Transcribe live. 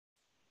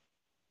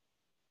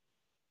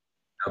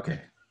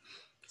Okay.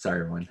 Sorry,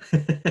 everyone.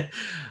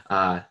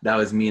 That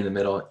was me in the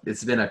middle.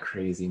 It's been a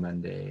crazy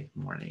Monday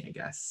morning, I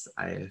guess.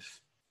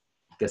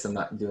 Guess I'm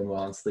not doing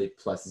well on sleep,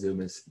 plus Zoom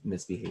is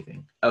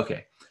misbehaving.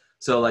 Okay.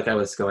 So like I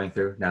was going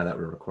through, now that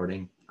we're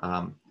recording,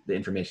 the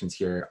information's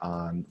here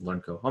on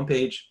LearnCo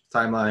homepage,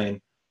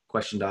 timeline,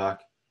 question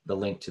doc, the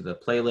link to the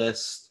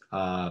playlist.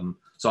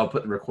 So I'll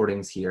put the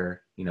recordings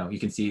here. You know, you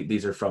can see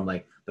these are from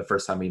like the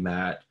first time we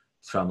met,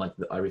 from like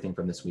everything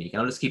from this week.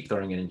 And I'll just keep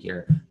throwing it in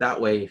here. That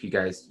way, if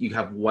you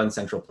have one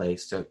central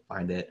place to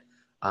find it.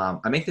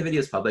 I make the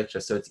videos public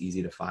just so it's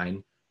easy to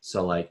find.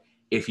 So like,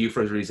 if you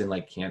for a reason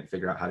like can't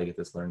figure out how to get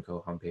this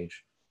LearnCo homepage,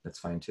 that's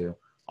fine too.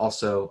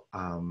 Also,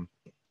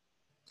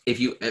 if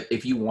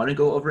you want to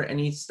go over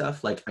any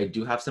stuff, like I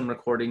do have some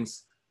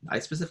recordings I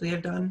specifically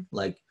have done.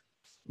 Like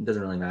it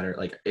doesn't really matter.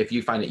 Like if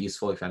you find it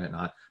useful, if you find it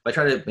not. But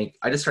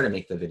I just try to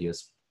make the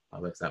videos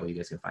public so that way you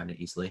guys can find it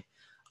easily.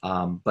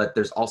 But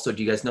there's also,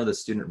 do you guys know the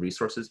student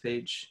resources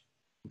page?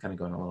 I'm kind of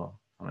going a little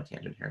on a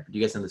tangent here. But do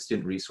you guys know the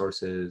student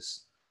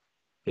resources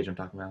page I'm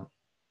talking about?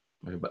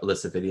 A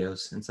list of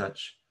videos and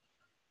such.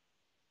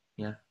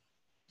 Yeah,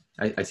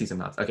 I see some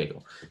nods. Okay,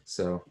 cool.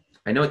 So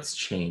I know it's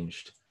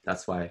changed.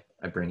 That's why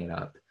I bring it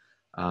up.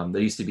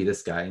 There used to be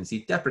this guy and see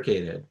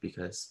deprecated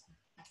because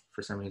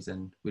for some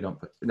reason we're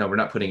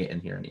not putting it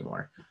in here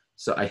anymore.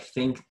 So I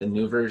think the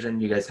new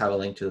version, you guys have a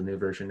link to the new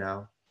version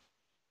now.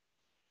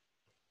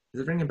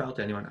 Does it ring a bell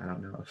to anyone? I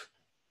don't know if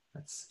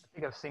that's. I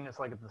think I've seen this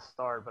like at the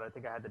start, but I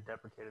think I had the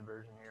deprecated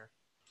version here.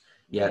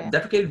 Yeah,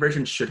 deprecated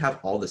version should have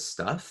all this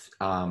stuff.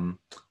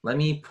 Let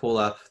me pull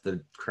up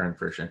the current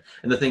version.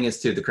 And the thing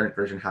is too, the current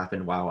version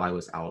happened while I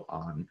was out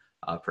on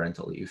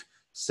parental leave.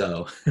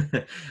 So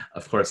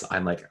of course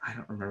I'm like, I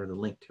don't remember the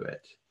link to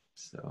it.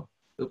 So,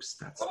 oops,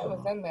 that's. What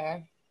was in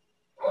there?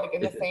 Like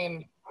in the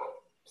same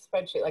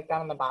spreadsheet, like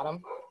down on the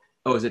bottom.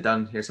 Oh, is it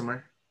down here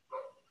somewhere?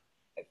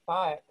 I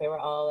thought they were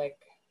all like.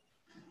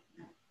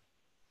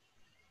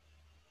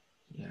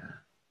 Yeah.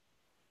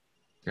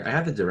 Here, I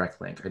have the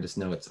direct link. I just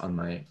know it's on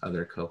my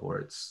other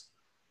cohorts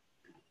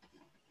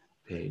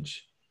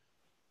page.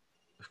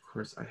 Of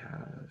course, I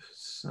have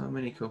so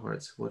many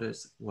cohorts. What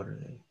are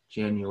they?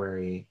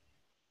 January.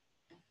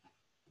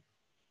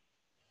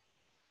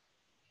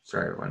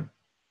 Sorry, everyone.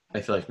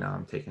 I feel like now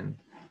I'm taking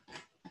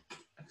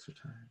extra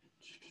time.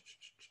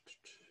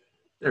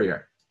 There we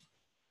are.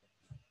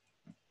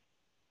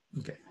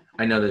 Okay.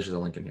 I know there's just a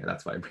link in here.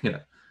 That's why I bring it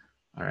up.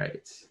 All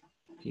right.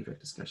 PVEC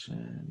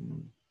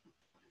discussion.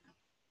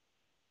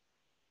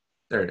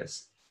 There it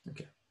is.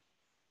 Okay.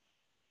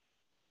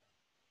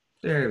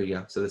 There we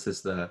go. So this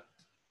is the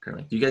current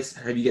link.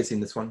 Have you guys seen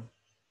this one?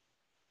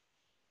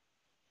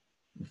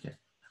 Okay.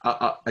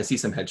 I see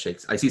some head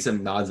shakes. I see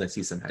some nods and I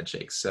see some head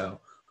shakes. So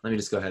let me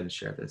just go ahead and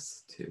share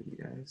this to you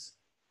guys.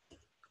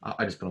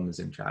 I just put on the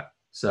Zoom chat.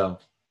 So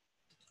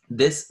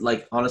this,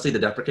 like, honestly, the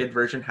deprecated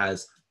version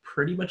has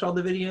pretty much all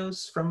the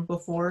videos from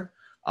before.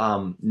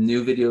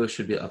 New videos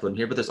should be uploaded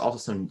here, but there's also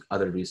some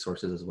other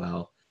resources as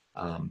well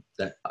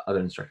that other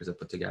instructors have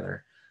put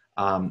together.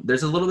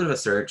 There's a little bit of a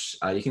search.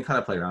 You can kind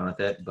of play around with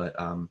it, but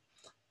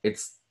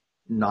it's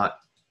not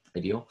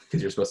ideal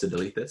because you're supposed to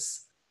delete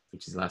this,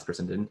 which is the last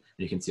person didn't. And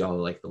you can see all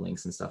like the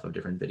links and stuff of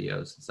different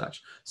videos and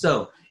such.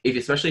 So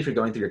especially if you're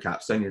going through your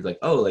capstone, you're like,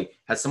 oh, like,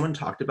 has someone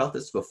talked about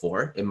this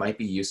before? It might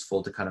be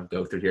useful to kind of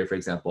go through here. For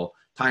example,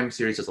 time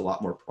series is a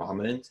lot more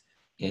prominent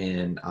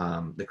in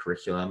the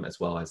curriculum, as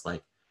well as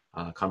like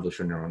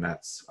convolutional neural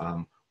nets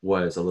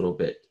was a little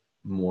bit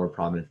more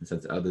prominent in the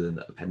sense other than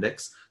the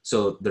appendix.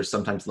 So there's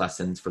sometimes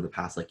lessons for the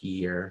past like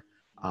year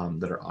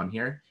that are on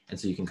here. And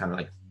so you can kind of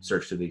like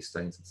search through these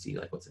things and see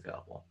like what's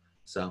available.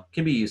 So it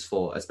can be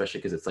useful, especially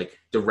because it's like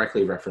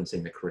directly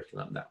referencing the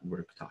curriculum that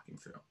we're talking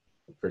through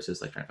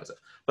versus like trying to find stuff.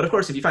 But of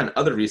course, if you find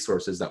other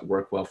resources that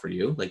work well for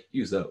you, like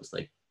use those.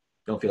 Like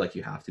don't feel like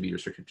you have to be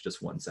restricted to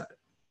just one set.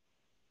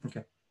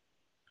 Okay,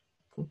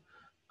 cool.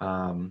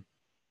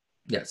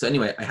 Yeah, so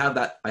anyway, I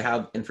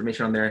have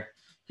information on there.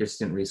 Here's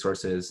student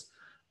resources.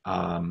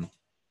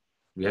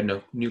 We had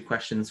no new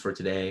questions for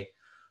today.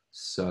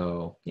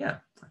 So yeah,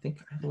 I think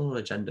I have a little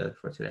agenda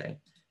for today.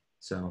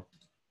 So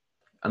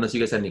unless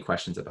you guys had any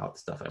questions about the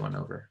stuff I went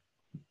over.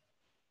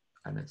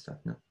 Admin stuff,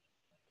 no.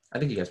 I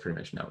think you guys pretty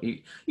much know.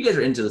 You guys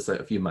are into this like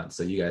a few months,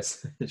 so you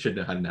guys should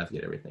know how to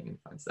navigate everything and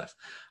find stuff.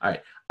 All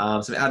right,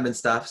 some admin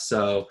stuff.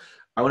 So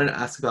I wanted to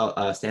ask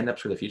about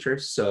stand-ups for the future.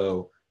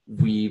 So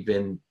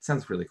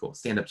sounds really cool,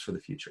 stand-ups for the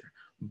future.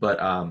 But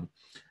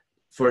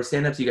for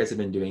stand-ups, you guys have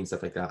been doing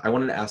stuff like that. I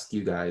wanted to ask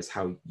you guys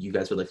how you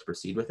guys would like to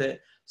proceed with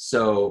it.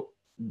 So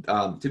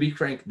to be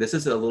frank, this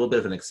is a little bit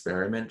of an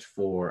experiment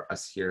for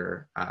us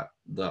here at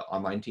the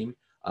online team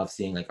of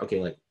seeing like, okay,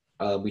 like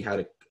we had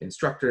an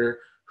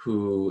instructor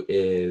who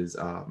is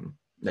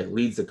like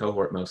leads the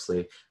cohort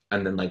mostly,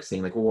 and then like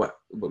seeing like, well,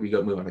 what we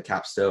go move on to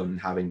Capstone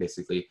and having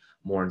basically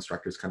more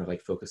instructors kind of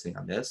like focusing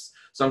on this.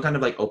 So I'm kind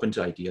of like open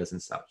to ideas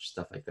and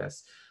stuff like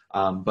this.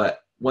 But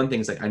one thing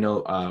is like, I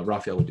know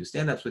Raphael would do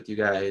stand-ups with you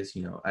guys,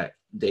 you know, at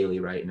daily,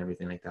 right, and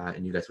everything like that,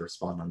 and you guys would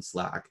respond on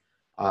Slack.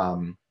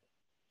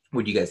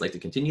 would you guys like to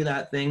continue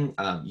that thing?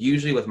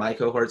 Usually with my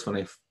cohorts, when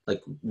I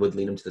like would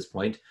lead them to this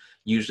point,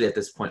 usually at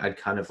this point, I'd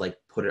kind of like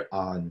put it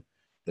on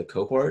the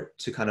cohort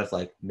to kind of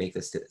like make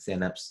the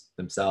stand-ups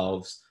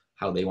themselves,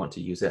 how they want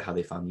to use it, how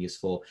they found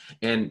useful.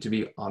 And to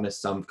be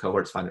honest, some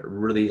cohorts find it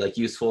really like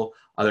useful.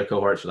 Other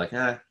cohorts are like,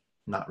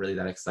 not really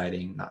that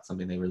exciting, not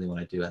something they really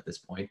want to do at this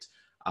point.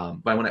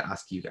 But I want to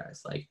ask you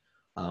guys like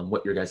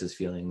what your guys'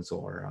 feelings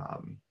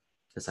or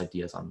just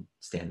ideas on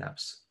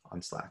stand-ups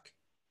on Slack.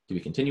 Do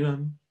we continue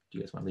them? Do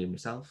you guys want to leave them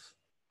yourself?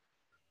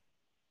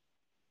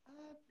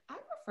 I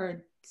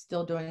prefer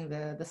still doing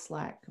the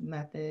Slack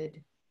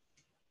method.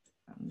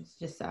 It's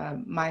just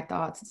my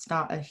thoughts. It's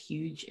not a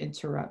huge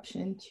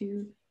interruption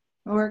to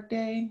a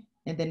workday.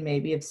 And then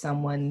maybe if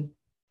someone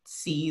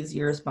sees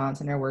your response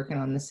and they're working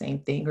on the same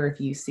thing, or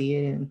if you see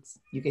it and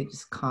you could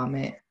just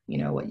comment,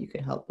 what you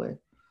could help with,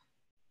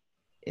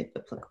 if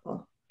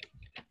applicable.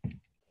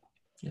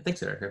 Yeah,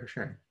 thanks, Erica, for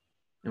sharing.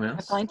 Anyone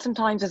else? I find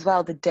sometimes as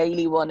well the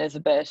daily one is a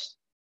bit,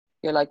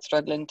 you're like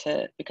struggling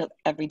to, because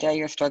every day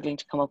you're struggling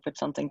to come up with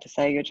something to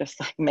say, you're just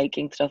like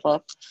making stuff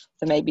up.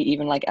 So maybe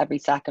even like every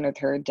second or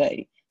third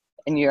day,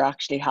 and you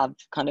actually have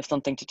kind of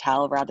something to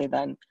tell rather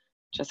than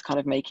just kind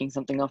of making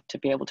something up to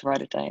be able to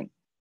write it down.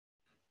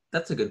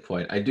 That's a good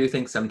point. I do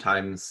think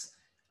sometimes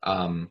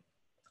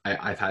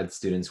I've had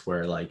students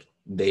where like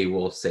they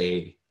will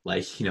say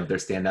like, their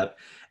stand up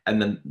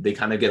and then they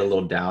kind of get a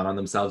little down on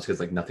themselves because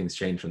like nothing's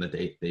changed from the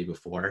day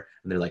before.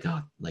 And they're like,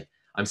 oh, like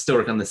I'm still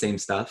working on the same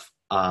stuff.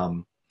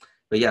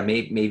 But yeah,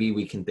 maybe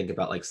we can think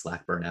about like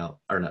Slack burnout,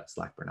 or not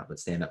Slack burnout, but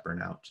stand up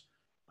burnout.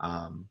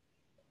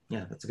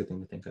 Yeah, that's a good thing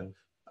to think of.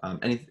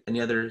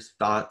 Any other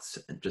thoughts?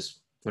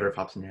 Just whatever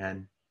pops in your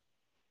head.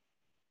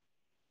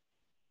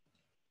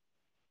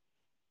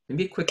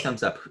 Maybe a quick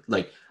thumbs up.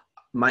 Like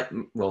let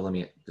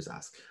me just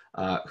ask.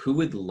 Who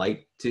would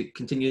like to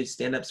continue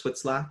stand-ups with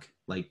Slack?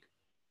 Like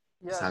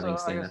Yeah, so I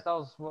guess that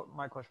was what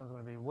my question was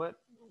going to be. What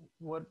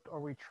are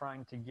we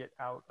trying to get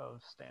out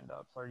of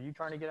stand-ups? Are you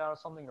trying to get out of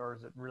something, or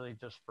is it really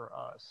just for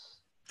us?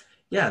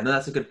 Yeah, no,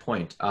 that's a good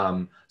point.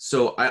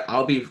 So I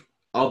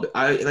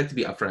like to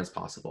be upfront as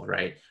possible,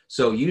 right?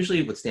 So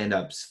usually with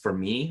stand-ups, for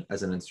me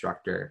as an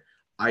instructor,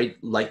 I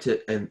like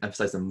to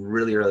emphasize them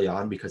really early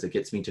on because it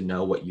gets me to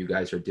know what you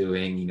guys are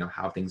doing,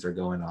 how things are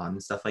going on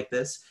and stuff like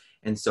this.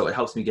 And so it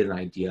helps me get an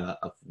idea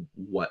of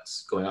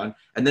what's going on.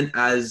 And then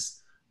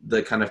as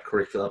the kind of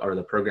curriculum or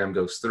the program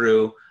goes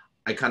through,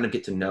 I kind of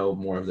get to know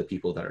more of the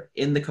people that are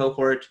in the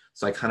cohort.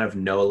 So I kind of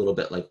know a little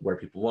bit like where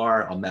people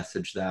are. I'll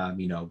message them,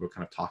 we're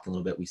kind of talking a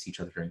little bit. We see each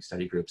other during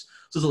study groups.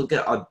 So it'll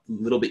get a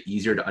little bit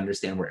easier to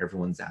understand where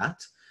everyone's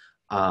at.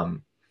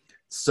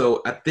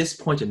 So at this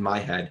point in my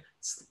head,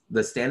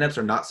 the stand-ups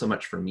are not so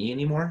much for me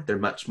anymore. They're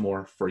much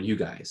more for you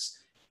guys.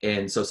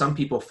 And so some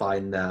people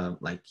find them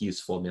like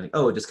useful, being like,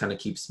 oh, it just kind of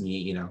keeps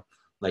me,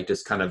 like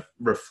just kind of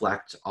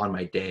reflect on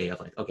my day of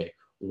like, okay,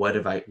 what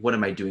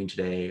am I doing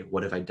today?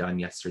 What have I done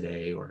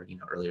yesterday or,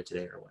 earlier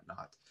today or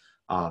whatnot?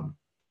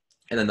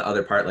 And then the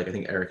other part, like I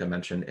think Erica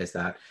mentioned, is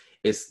that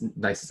it's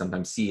nice to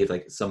sometimes see if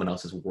like someone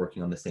else is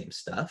working on the same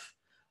stuff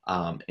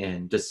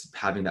and just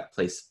having that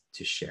place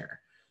to share.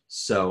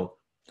 So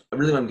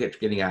really what I'm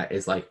getting at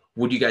is like,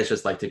 would you guys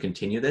just like to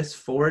continue this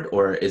forward,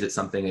 or is it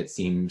something that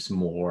seems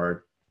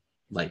more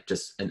like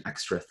just an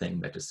extra thing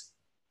that just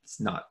it's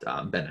not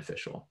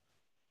beneficial?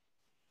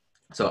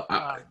 So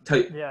tell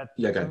you,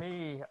 yeah, to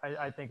me,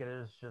 I think it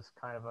is just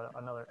kind of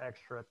another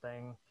extra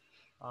thing.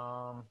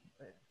 But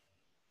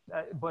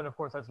of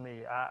course, that's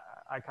me.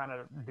 I kind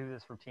of do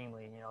this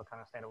routinely,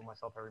 kind of stand up with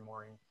myself every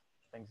morning,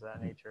 things of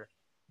that nature.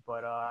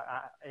 But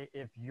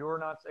if you're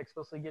not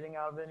explicitly getting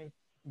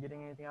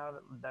anything out of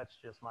it, that's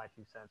just my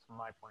 2 cents from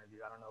my point of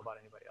view. I don't know about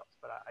anybody else,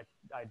 but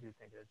I do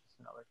think it's just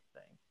another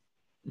thing.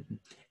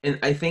 And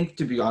I think,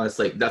 to be honest,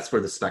 like that's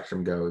where the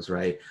spectrum goes,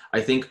 right?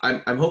 I think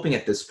I'm hoping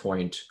at this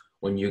point,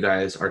 when you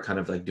guys are kind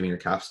of like doing your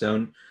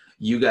capstone,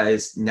 you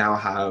guys now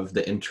have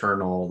the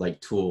internal like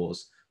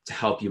tools to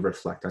help you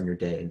reflect on your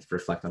day and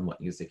reflect on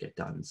what needs to get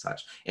done and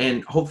such.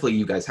 And hopefully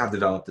you guys have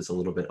developed this a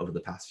little bit over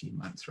the past few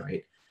months,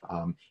 right?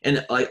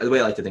 And like the way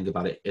I like to think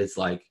about it is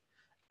like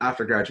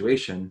after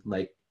graduation,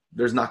 like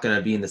there's not going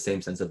to be in the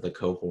same sense of the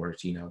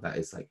cohort, that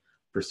is like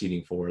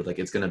proceeding forward. Like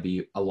it's going to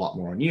be a lot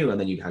more on you, and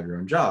then you have your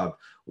own job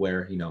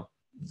where,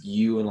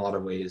 you in a lot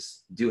of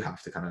ways do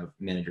have to kind of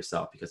manage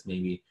yourself, because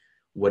maybe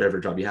whatever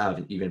job you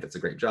have, even if it's a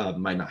great job,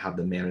 might not have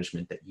the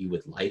management that you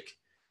would like,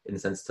 in the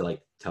sense to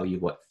like tell you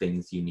what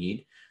things you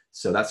need.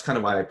 So that's kind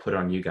of why I put it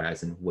on you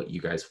guys and what you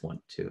guys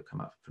want to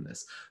come up from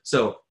this.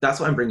 So that's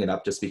why I'm bringing it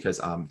up, just because,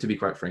 to be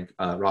quite frank,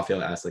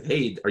 Raphael asked like,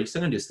 hey, are you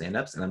still gonna do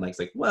stand-ups? And I'm like,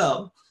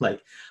 well,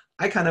 like,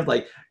 I kind of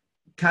like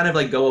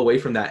go away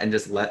from that and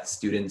just let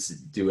students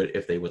do it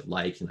if they would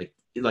like. And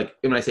like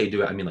when I say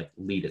do it, I mean like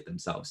lead it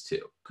themselves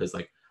too. Cause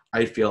like,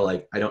 I feel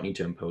like I don't need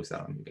to impose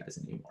that on you guys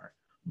anymore.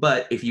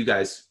 But if you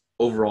guys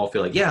overall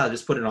feel like, yeah, I'll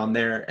just put it on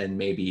there, and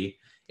maybe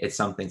it's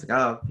something like,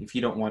 oh, if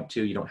you don't want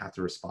to, you don't have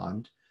to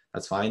respond.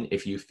 That's fine.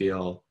 If you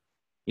feel,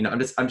 I'm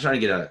trying to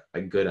get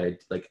a good idea,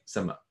 like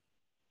some,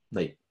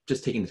 like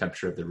just taking the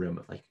temperature of the room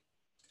of like,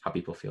 how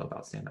people feel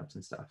about stand-ups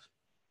and stuff.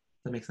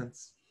 Does that make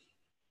sense?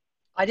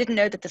 I didn't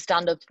know that the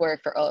stand-ups were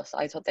for us.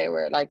 I thought they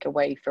were like a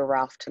way for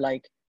Raf to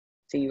like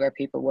see where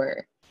people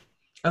were.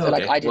 Oh, So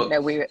okay. like I didn't Well,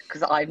 know we were,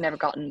 because I've never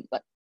gotten,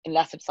 like,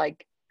 unless it's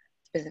like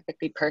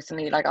specifically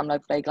personally, like I'm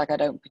not like I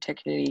don't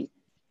particularly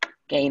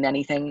gain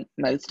anything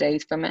most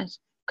days from it,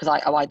 because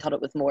I thought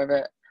it was more of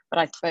a, but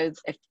I suppose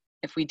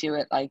if we do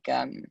it like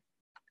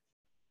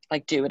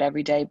do it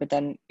every day, but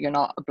then you're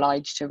not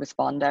obliged to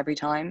respond every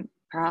time,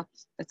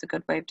 perhaps it's a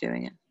good way of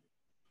doing it.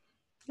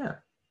 yeah.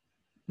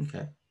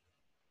 Okay.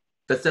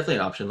 That's definitely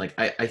an option. Like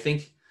I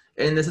think,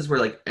 and this is where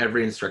like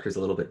every instructor is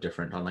a little bit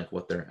different on like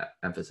what their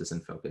emphasis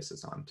and focus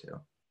is on too.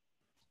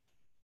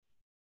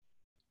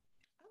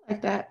 I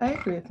like that. I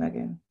agree with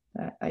Megan.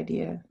 That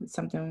idea. It's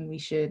something we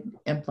should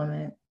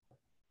implement.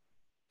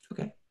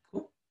 Okay,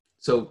 cool.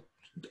 So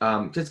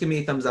just give me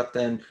a thumbs up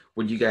then.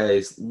 Would you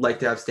guys like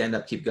to have stand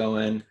up keep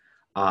going?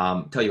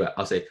 Tell you what,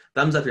 I'll say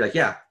thumbs up. You're like,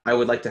 yeah, I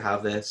would like to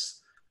have this.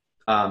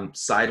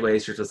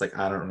 Sideways, you're just like,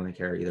 I don't really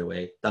care either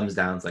way. Thumbs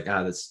down, it's like,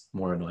 that's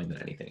more annoying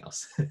than anything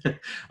else.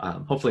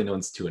 Hopefully no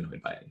one's too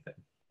annoyed by anything.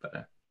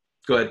 But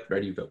go ahead,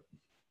 ready, you vote.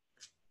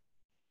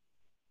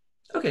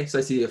 Okay, so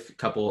I see a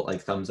couple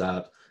like thumbs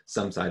up,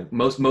 some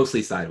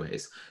mostly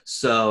sideways.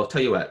 So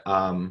tell you what,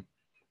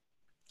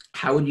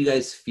 how would you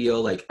guys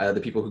feel like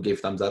the people who gave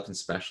thumbs up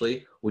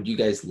especially, would you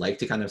guys like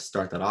to kind of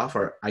start that off,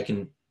 or I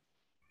can,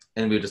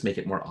 and we would just make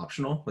it more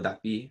optional? Would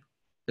that be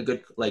a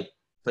good like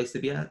place to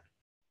be at?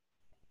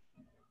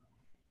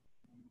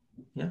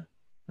 Yeah.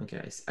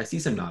 Okay. I see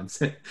some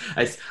nods.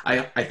 I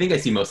think I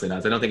see mostly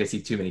nods. I don't think I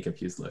see too many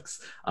confused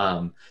looks.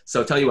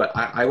 So tell you what,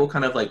 I will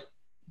kind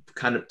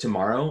of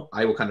tomorrow,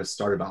 I will kind of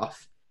start it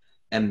off.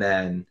 And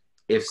then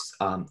if,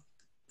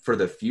 for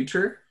the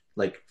future,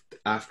 like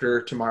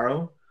after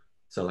tomorrow,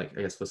 so like,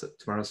 I guess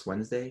tomorrow's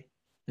Wednesday?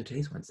 No,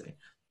 today's Wednesday.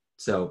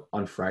 So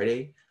on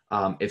Friday,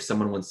 if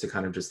someone wants to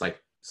kind of just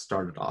like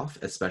start it off,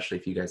 especially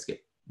if you guys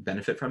get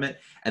benefit from it,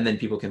 and then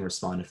people can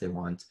respond if they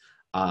want.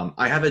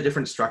 I have a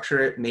different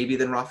structure maybe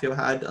than Rafael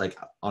had. Like,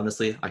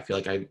 honestly, I feel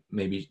like I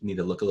maybe need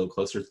to look a little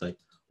closer to like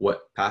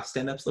what past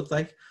stand-ups look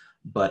like.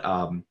 But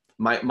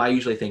my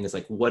usually thing is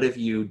like, what have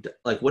you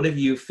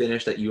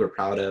finished that you were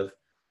proud of,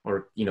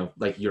 or,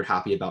 like you're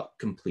happy about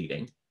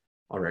completing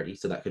already?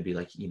 So that could be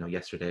like,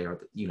 yesterday,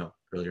 or,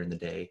 earlier in the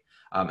day.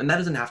 And that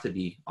doesn't have to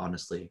be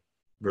honestly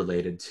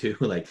related to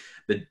like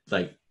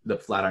the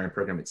Flatiron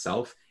program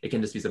itself. It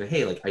can just be something,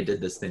 hey, like I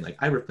did this thing, like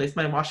I replaced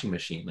my washing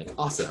machine, like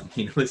awesome,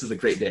 this is a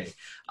great day.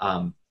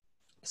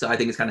 So I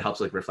think it kind of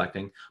helps like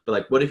reflecting, but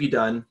like, what have you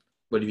done?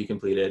 What have you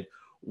completed?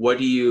 What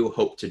do you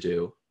hope to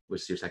do?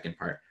 Which is your second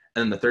part.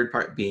 And then the third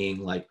part being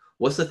like,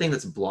 what's the thing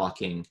that's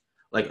blocking,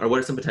 like, or what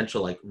are some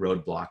potential like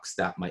roadblocks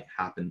that might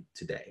happen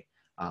today?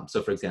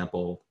 So for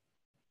example,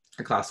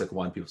 a classic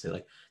one, people say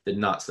like, did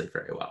not sleep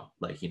very well,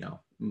 like,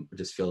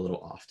 just feel a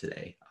little off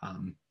today.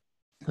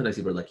 Sometimes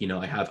people are like,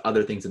 I have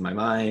other things in my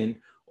mind,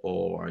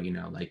 or,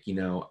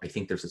 I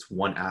think there's this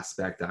one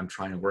aspect that I'm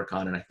trying to work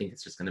on, and I think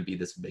it's just going to be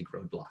this big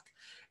roadblock.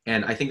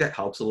 And I think that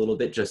helps a little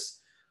bit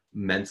just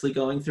mentally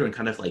going through and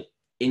kind of like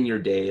in your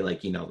day,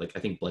 like, like I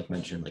think Blake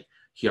mentioned, like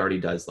he already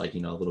does like, a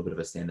little bit of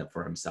a stand-up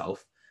for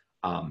himself.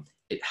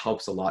 It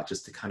helps a lot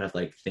just to kind of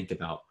like think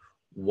about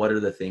what are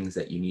the things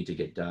that you need to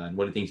get done,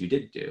 what are the things you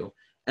did do,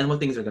 and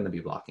what things are going to be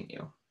blocking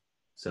you.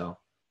 So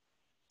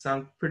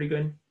sound pretty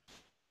good?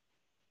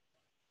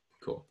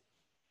 Cool.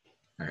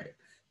 All right.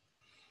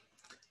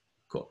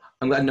 Cool.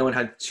 I'm glad no one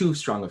had too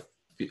strong of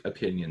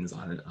opinions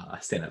on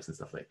stand-ups and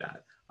stuff like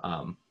that.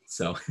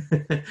 So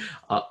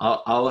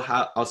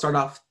I'll start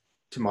off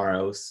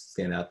tomorrow's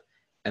stand-up,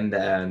 and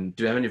then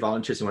do we have any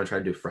volunteers who want to try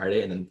to do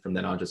Friday? And then from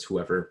then on, just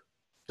whoever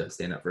does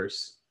stand-up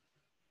first.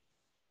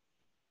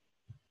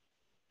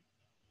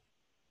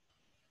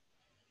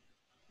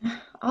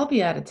 I'll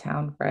be out of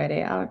town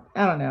Friday. I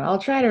don't know. I'll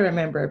try to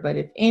remember, but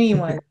if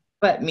anyone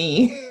but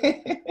me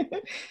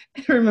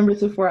remembers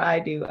before I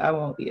do, I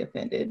won't be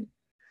offended.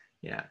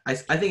 Yeah, I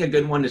think a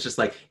good one is just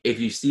like, if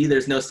you see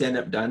there's no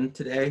stand-up done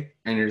today,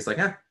 and you're just like,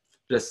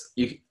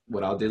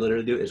 what I'll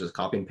literally do is just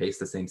copy and paste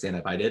the same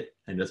stand-up I did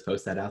and just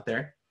post that out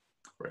there.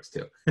 Works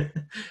too. And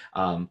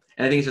I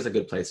think it's just a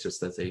good place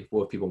just to say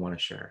what people want to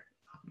share,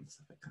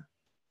 stuff like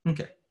that.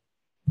 Okay,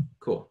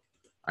 cool.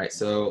 All right,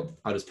 so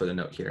I'll just put a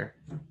note here.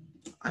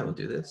 I will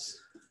do this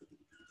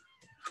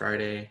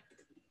Friday,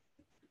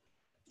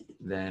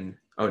 then,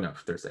 oh no,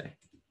 Thursday.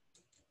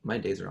 My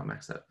days are all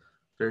maxed up.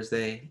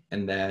 Thursday,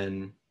 and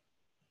then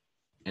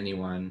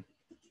anyone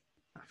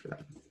after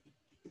that.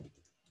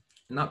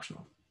 And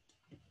optional.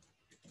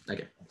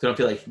 Okay, so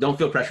don't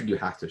feel pressured you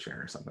have to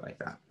share or something like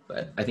that.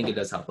 But I think it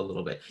does help a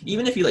little bit.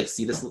 Even if you like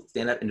see this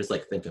stand up and just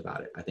like think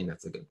about it, I think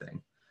that's a good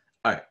thing.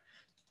 All right,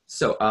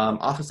 so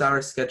office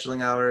hours,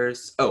 scheduling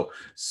hours. Oh,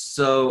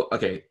 so,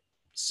 okay.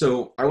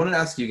 So I wanted to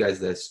ask you guys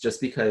this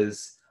just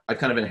because I've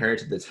kind of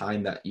inherited the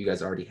time that you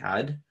guys already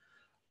had.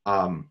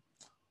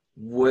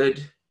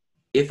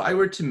 If I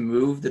were to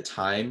move the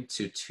time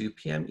to 2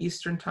 p.m.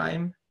 Eastern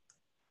time,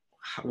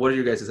 what are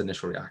your guys'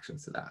 initial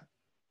reactions to that?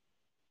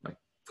 Like,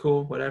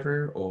 cool,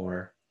 whatever,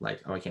 or like,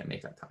 oh, I can't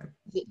make that time.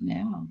 Is it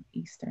now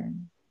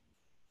Eastern?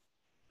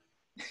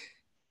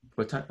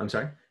 What time? I'm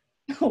sorry.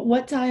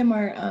 What time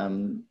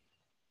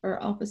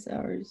are office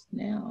hours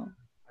now?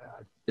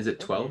 Is it I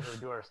think we 12? usually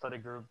do our study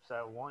groups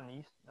at 1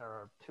 East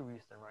or 2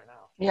 Eastern right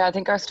now. Yeah, I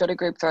think our study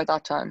groups are at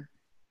that time.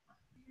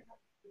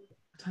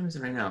 What time is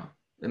it right now?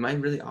 Am I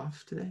really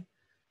off today?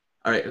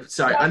 All right,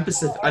 sorry, I'm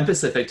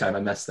Pacific time.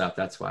 I messed up.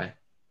 That's why.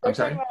 They're I'm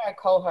sorry. talking about our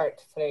cohort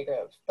study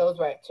groups. Those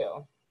were at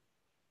 2.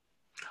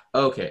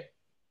 Okay.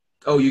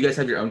 Oh, you guys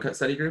have your own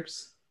study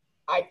groups?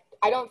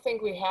 I don't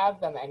think we have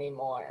them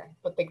anymore,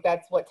 but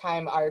that's what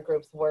time our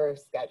groups were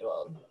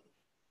scheduled.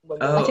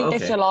 Oh, I think okay.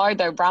 they still are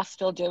though. Brass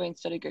still doing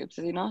study groups,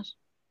 is he not?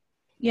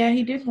 Yeah,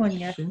 he did one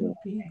yesterday. Shouldn't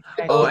be.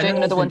 Oh, Oh, I doing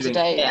know he's another been one doing.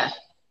 today. Yeah.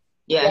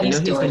 Yeah, Yeah, I know he's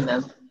he's doing been.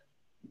 them.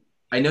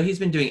 I know he's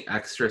been doing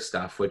extra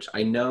stuff, which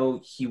I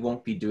know he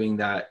won't be doing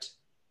that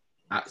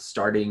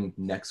starting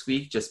next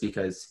week, just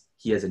because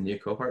he has a new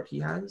cohort he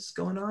has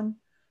going on.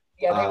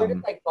 Yeah, they were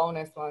just like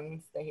bonus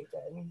ones that he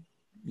did.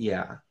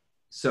 Yeah.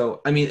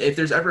 So, I mean, if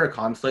there's ever a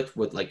conflict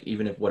with like,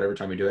 even if whatever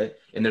time we do it,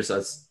 and there's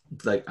a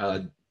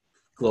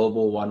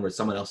global one where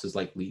someone else is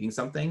like leading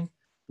something,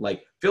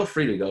 like feel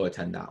free to go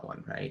attend that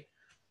one, right?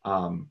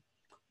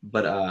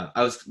 But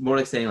I was more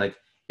like saying like,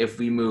 if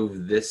we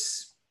move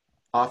this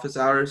office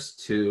hours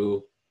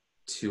to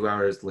 2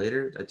 hours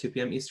later at 2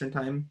 p.m. Eastern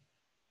time,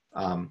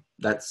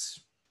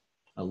 that's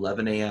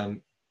 11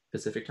 a.m.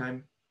 Pacific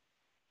time.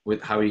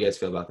 How do you guys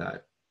feel about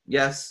that?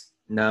 Yes,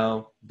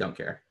 no, don't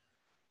care.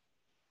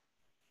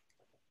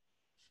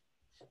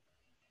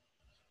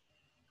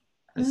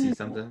 I see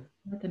something.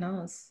 Nothing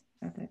else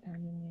at that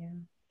time. Yeah.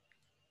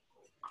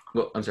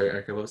 Well, I'm sorry,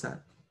 Erica, what was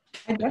that?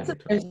 I guess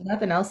if there's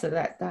nothing else at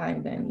that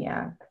time, then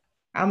yeah,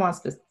 I'm on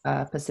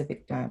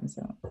Pacific time,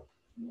 so.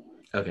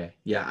 Okay,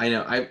 yeah, I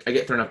know. I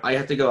get thrown off. I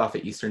have to go off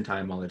at Eastern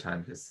time all the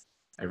time because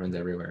everyone's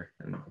everywhere,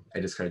 and I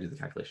just try to do the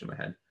calculation in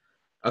my head.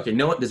 Okay,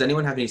 does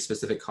anyone have any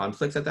specific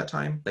conflicts at that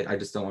time? Like, I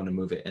just don't want to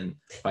move it and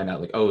find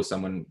out like, oh,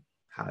 someone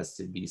has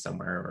to be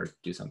somewhere or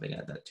do something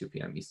at that 2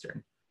 p.m.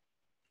 Eastern.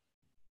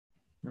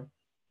 No?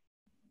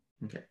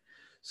 Okay,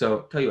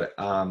 so tell you what,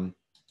 I'm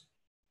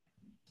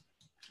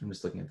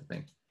just looking at the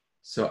thing.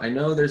 So I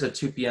know there's a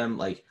 2 p.m.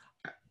 like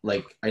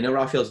I know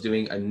Raphael's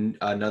doing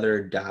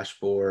another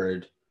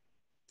dashboard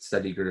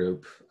study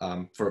group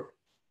for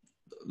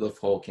the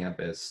whole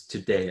campus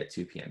today at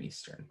 2 p.m.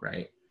 Eastern,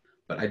 right?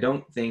 But I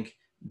don't think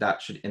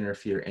that should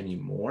interfere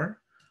anymore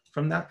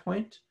from that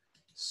point.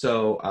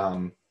 So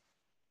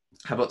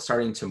how about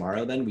starting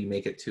tomorrow then? We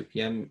make it 2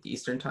 p.m.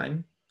 Eastern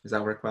time. Does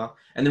that work well?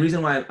 And the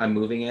reason why I'm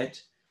moving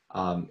it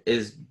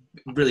is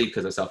really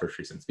because of selfish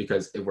reasons,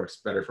 because it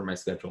works better for my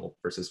schedule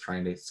versus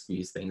trying to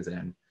squeeze things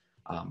in.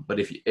 But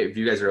if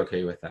you guys are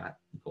okay with that,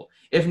 cool.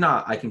 If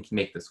not, I can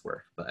make this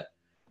work. But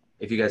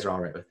if you guys are all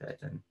right with it,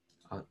 then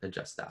I'll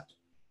adjust that.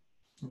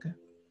 Okay,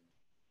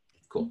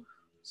 cool.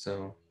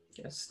 So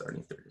yes,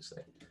 starting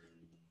Thursday.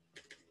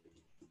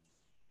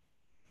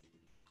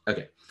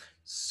 Okay,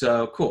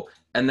 so cool.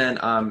 And then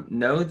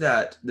know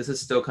that this is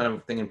still kind of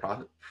a thing in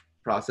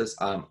process.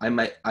 I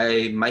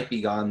might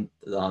be gone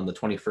on the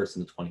 21st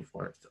and the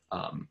 24th.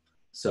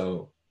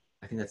 So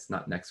I think that's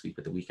not next week,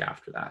 but the week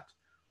after that.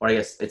 Or I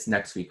guess it's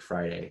next week,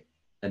 Friday,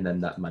 and then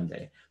that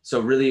Monday.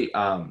 So really,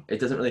 it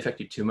doesn't really affect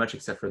you too much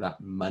except for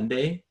that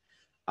Monday.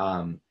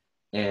 And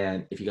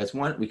if you guys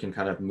want, we can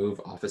kind of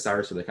move office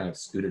hours so they kind of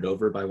scoot it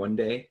over by one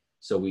day.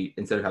 So we,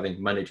 instead of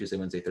having Monday, Tuesday,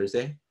 Wednesday,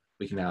 Thursday,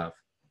 we can have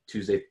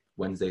Tuesday,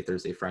 Wednesday,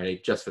 Thursday,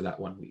 Friday, just for that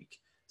 1 week.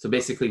 So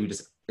basically we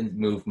just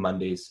move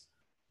Monday's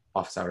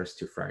office hours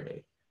to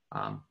Friday.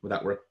 Would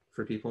that work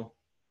for people?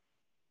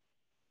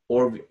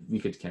 Or we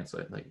could cancel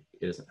it. Like,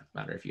 it doesn't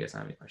matter if you guys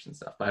have any questions and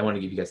stuff, but I want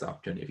to give you guys the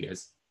opportunity if you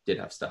guys did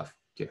have stuff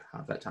to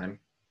have that time.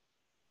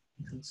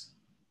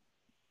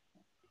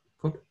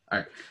 Cool. All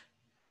right.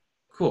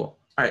 Cool.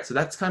 All right. So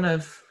that's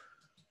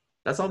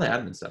all the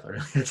admin stuff I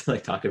really had to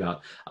like talk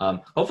about.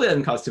 Hopefully that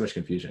didn't cause too much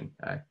confusion.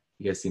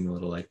 You guys seem a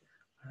little like,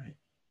 all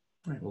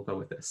right, we'll go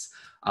with this.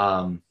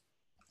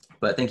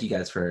 But thank you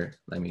guys for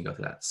letting me go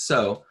through that.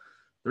 So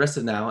the rest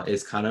of now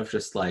is kind of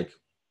just like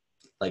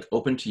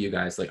open to you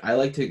guys. Like, I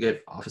like to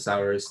give office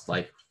hours,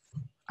 like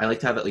I like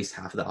to have at least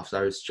half of the office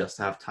hours just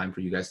to have time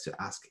for you guys to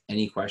ask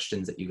any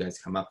questions that you guys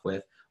come up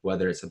with,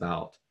 whether it's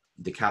about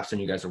the capstone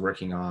you guys are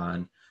working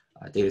on,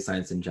 data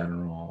science in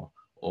general,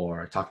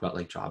 or talk about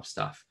like job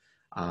stuff.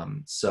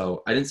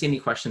 So I didn't see any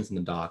questions in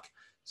the doc.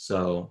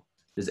 So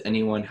does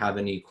anyone have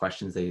any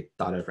questions they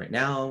thought of right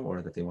now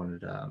or that they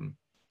wanted to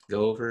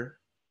go over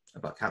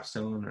about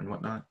Capstone and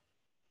whatnot?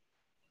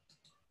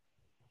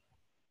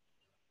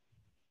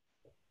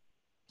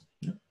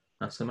 No,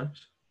 not so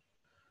much.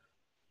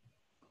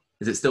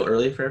 Is it still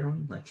early for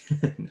everyone? Like,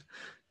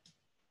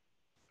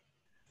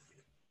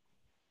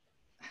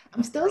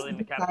 I'm still early in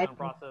the Capstone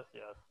process,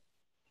 yes.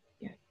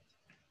 Yeah.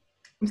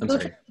 I'm still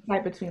trying to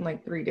decide between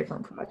like 3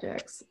 different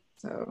projects.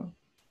 So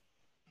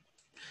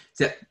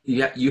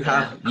yeah, you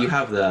have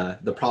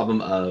the problem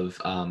of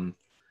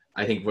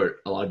I think where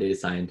a lot of data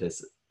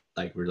scientists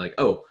like we're like,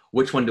 oh,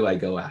 which one do I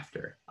go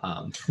after?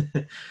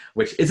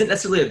 Which isn't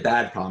necessarily a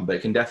bad problem, but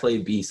it can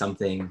definitely be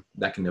something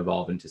that can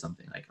evolve into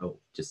something like, oh,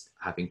 just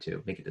having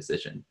to make a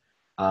decision.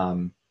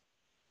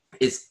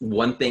 Is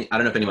one thing, I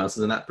don't know if anyone else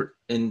is in that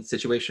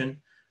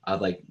situation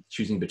of like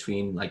choosing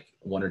between like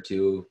 1 or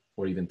 2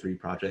 or even 3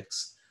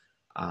 projects.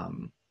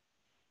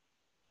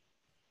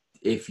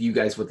 If you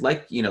guys would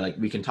like, you know, like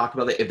we can talk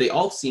about it. If they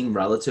all seem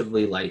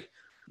relatively like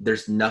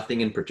there's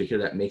nothing in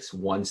particular that makes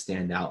one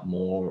stand out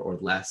more or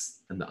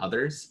less than the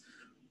others,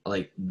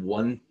 like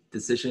one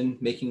decision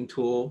making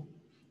tool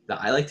that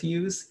I like to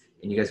use,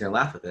 and you guys are gonna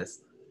laugh at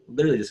this,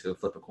 literally just go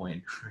flip a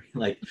coin,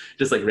 like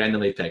just like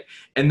randomly pick.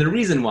 And the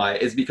reason why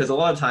is because a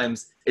lot of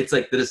times it's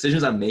like the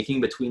decisions I'm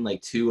making between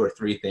like 2 or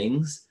 3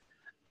 things,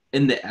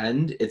 in the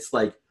end, it's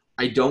like,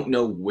 I don't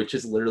know which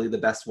is literally the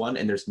best one,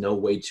 and there's no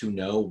way to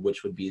know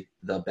which would be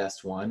the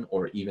best one,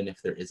 or even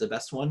if there is a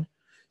best one.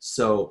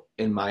 So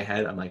in my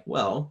head, I'm like,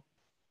 well,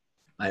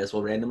 might as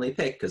well randomly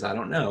pick because I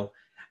don't know,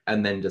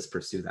 and then just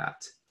pursue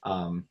that.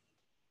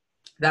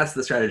 That's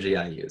the strategy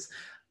I use.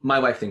 My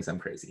wife thinks I'm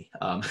crazy,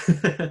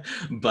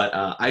 but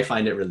I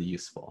find it really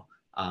useful.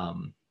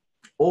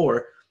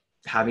 Or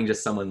having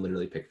just someone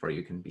literally pick for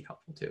you can be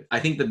helpful too. I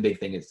think the big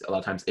thing is a lot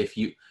of times if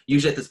you,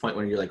 usually at this point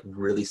when you're like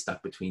really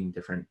stuck between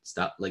different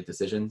stuff, like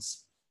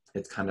decisions,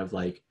 it's kind of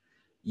like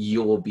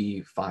you will be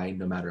fine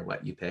no matter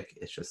what you pick.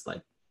 It's just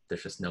like,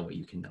 there's just no way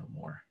you can know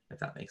more, if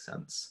that makes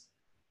sense.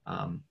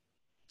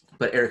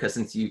 But Erica,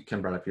 since you kind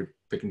of brought up you're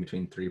picking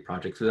between 3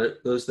 projects,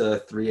 those are the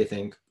 3, I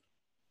think.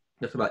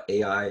 You talked about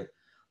AI,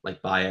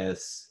 like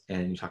bias,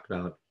 and you talked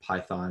about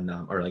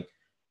Python, or like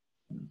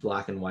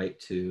black and white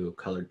to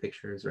colored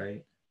pictures,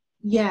 right?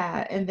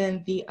 Yeah, and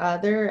then the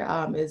other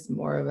is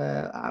more of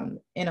a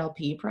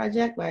NLP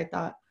project where I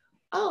thought,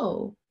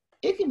 oh,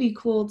 it can be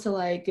cool to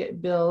like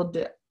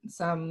build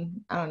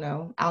some, I don't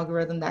know,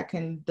 algorithm that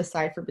can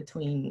decipher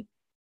between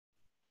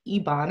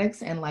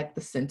Ebonics and like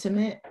the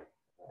sentiment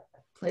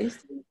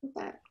placed with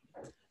that.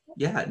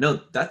 Yeah, no,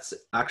 that's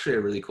actually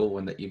a really cool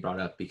one that you brought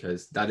up,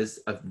 because that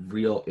is a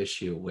real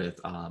issue with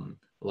a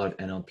lot of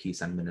NLP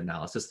sentiment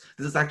analysis.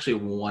 This is actually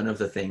one of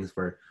the things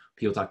where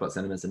people talk about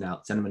sentiment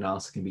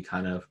analysis can be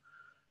kind of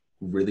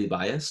really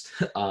biased,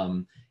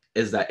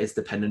 is that it's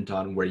dependent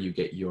on where you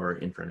get your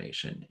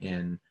information.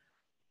 And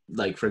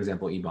like, for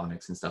example,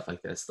 Ebonics and stuff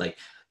like this, like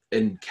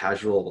in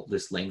casual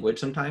just language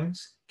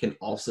sometimes can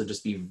also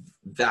just be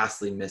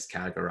vastly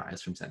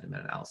miscategorized from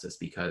sentiment analysis,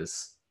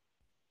 because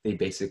they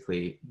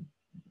basically,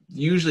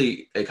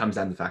 usually it comes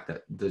down to the fact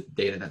that the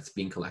data that's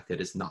being collected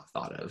is not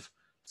thought of.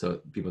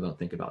 So people don't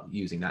think about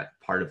using that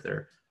part of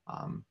their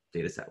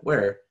data set,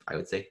 where I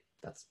would say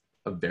that's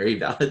a very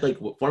valid like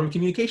form of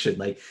communication.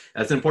 Like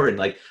that's important.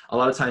 Like a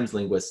lot of times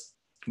linguists,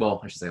 well,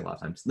 I should say a lot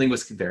of times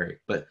linguists can vary,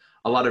 but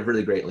a lot of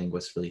really great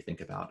linguists really think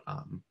about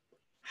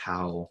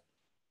how,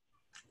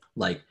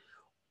 like,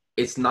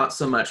 it's not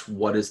so much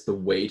what is the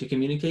way to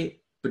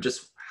communicate, but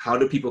just how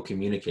do people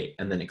communicate,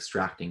 and then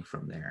extracting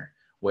from there,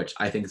 which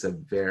I think is a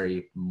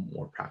very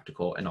more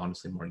practical and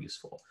honestly more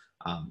useful.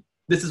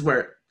 This is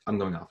where I'm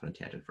going off on a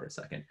tangent for a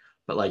second,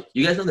 but like,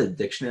 you guys know the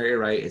dictionary,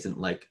 right, isn't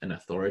like an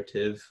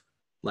authoritative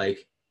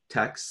like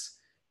text,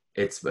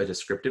 it's a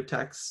descriptive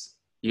text.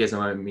 You guys know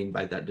what I mean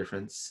by that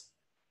difference?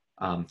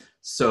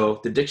 So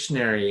the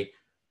dictionary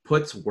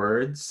puts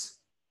words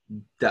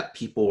that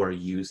people are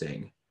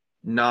using,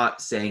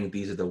 not saying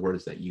these are the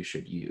words that you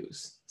should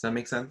use. Does that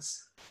make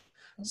sense?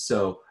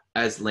 So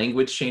as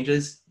language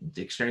changes,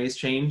 dictionaries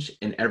change,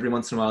 and every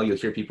once in a while you'll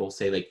hear people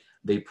say like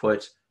they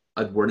put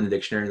a word in the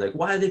dictionary, like,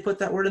 why did they put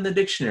that word in the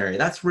dictionary?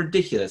 That's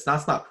ridiculous.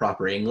 That's not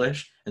proper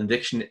English. And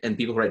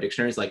people who write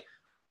dictionaries, like,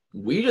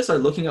 we just are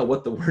looking at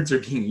what the words are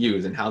being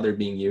used and how they're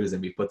being used,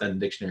 and we put that in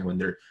the dictionary when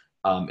they're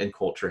in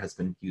culture has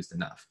been used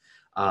enough.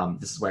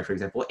 This is why, for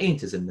example,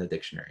 ain't is in the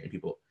dictionary,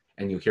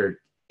 and you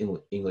hear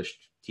English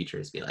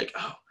teachers be like,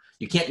 oh,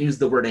 you can't use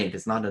the word ain't,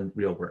 it's not a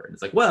real word.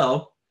 It's like,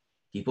 well,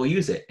 people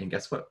use it, and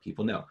guess what?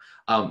 People know.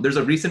 There's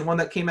a recent one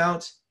that came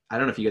out. I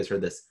don't know if you guys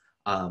heard this.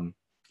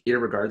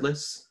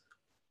 Irregardless.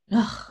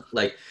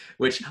 Like,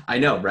 which I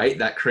know, right?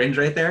 That cringe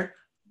right there.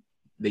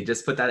 They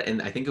just put that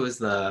in, I think it was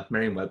the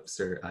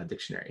Merriam-Webster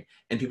dictionary.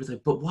 And people's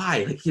like, but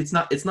why? Like, it's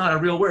not a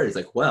real word. It's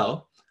like,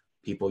 well,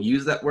 people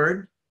use that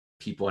word.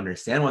 People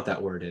understand what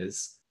that word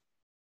is.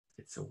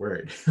 It's a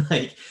word.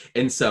 Like,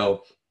 and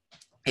so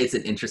it's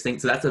an interesting,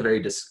 so that's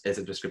it's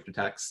a descriptive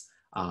text.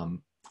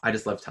 I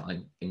just love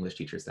telling English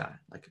teachers that,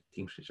 like,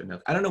 English teacher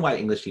knows. I don't know why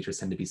English teachers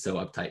tend to be so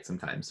uptight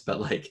sometimes, but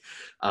like,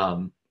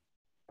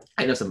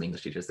 I know some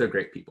English teachers, they're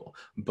great people,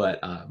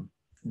 but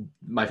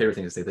my favorite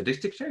thing to say, the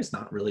dictionary is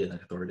not really an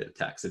authoritative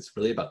text. It's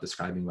really about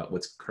describing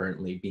what's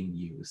currently being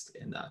used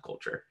in that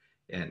culture.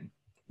 And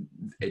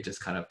it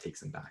just kind of takes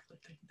them back. Like,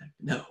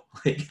 no,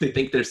 like, they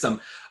think there's some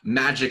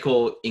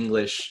magical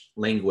English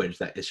language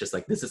that it's just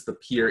like, this is the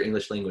pure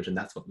English language and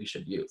that's what we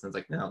should use. And it's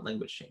like, no,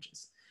 language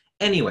changes.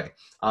 Anyway,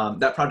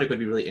 that project would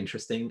be really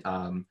interesting.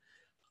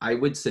 I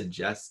would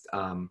suggest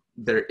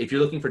if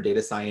you're looking for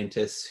data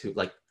scientists who,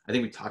 like, I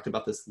think we talked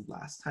about this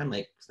last time,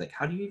 like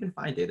how do you even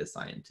find data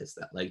scientists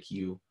that like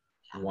you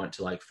want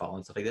to like follow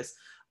and stuff like this.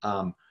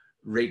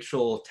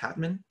 Rachel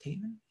Tatman. I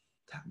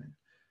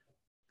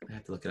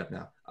have to look it up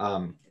now.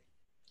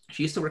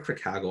 She used to work for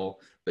Kaggle,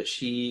 but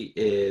she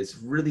is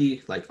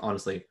really, like,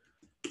 honestly,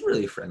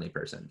 really friendly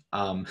person.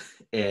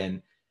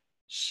 And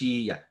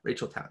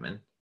Rachel Tatman.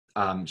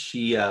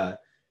 She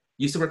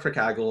used to work for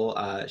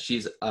Kaggle.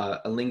 She's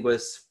a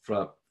linguist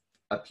from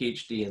a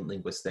PhD in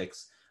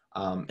linguistics,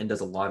 and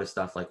does a lot of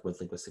stuff like with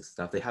linguistics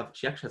stuff.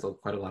 She actually has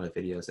quite a lot of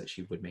videos that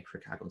she would make for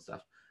Kaggle and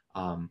stuff.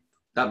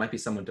 That might be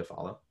someone to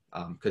follow,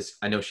 because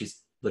I know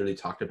she's literally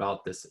talked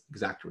about this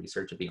exact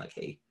research of being like,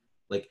 hey,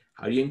 like,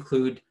 how do you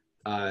include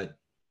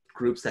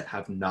groups that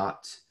have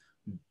not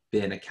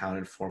been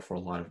accounted for a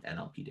lot of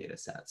NLP data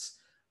sets?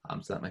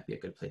 So that might be a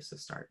good place to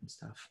start and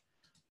stuff.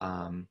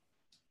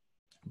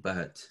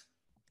 But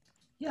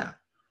yeah,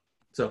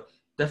 so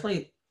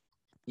definitely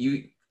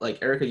you,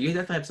 like Erica, you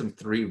definitely have some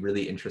 3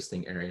 really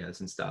interesting areas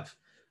and stuff.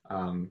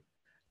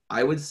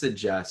 I would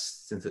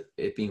suggest, since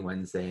it being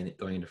Wednesday and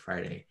going into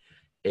Friday,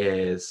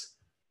 is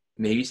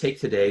maybe take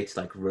today to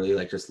like really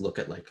like just look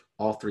at like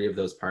all 3 of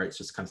those parts,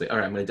 just kind of say, all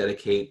right, I'm going to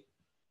dedicate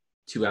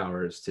 2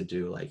 hours to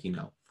do like, you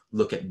know,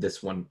 look at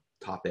this one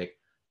topic,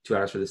 2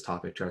 hours for this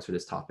topic, 2 hours for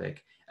this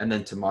topic. And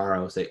then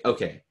tomorrow say,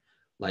 okay,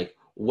 like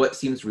what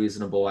seems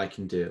reasonable I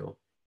can do.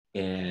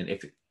 And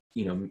if,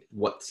 you know,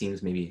 what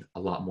seems maybe a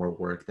lot more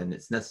work than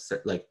it's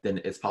necessary, like then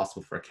it's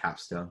possible for a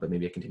capstone, but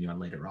maybe I continue on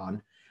later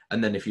on.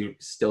 And then if you're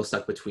still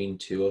stuck between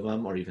 2 of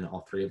them or even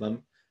all 3 of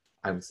them,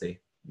 I would say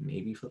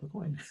maybe flip a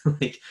coin.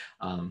 Like,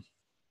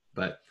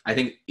 but I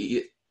think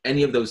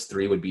any of those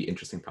 3 would be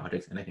interesting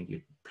projects, and I think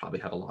you'd probably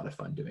have a lot of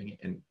fun doing it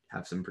and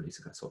have some pretty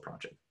successful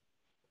projects.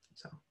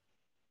 So,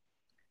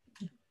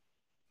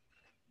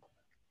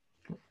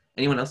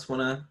 anyone else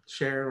want to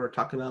share or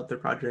talk about their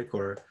project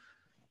or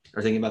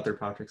thinking about their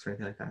projects or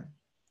anything like that?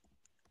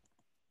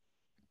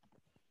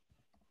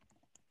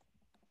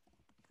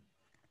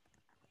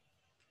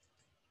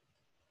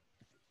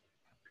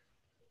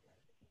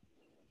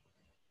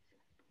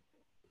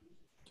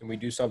 Can we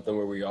do something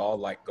where we all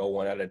like go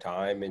one at a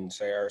time and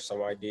share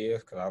some ideas?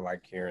 Because I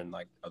like hearing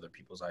like other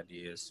people's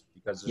ideas.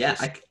 Because yeah,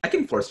 I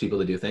can force people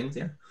to do things.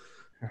 Yeah.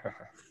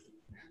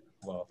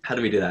 Well, how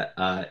do we do that?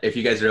 If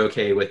you guys are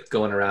okay with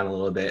going around a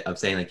little bit of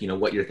saying like, you know,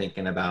 what you're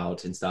thinking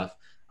about and stuff,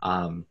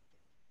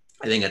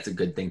 I think that's a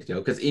good thing to do,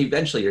 because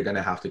eventually you're going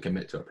to have to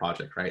commit to a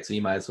project, right? So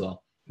you might as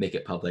well make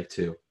it public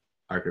to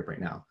our group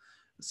right now.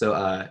 So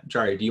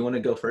Jari, do you want to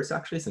go first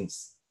actually,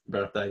 since you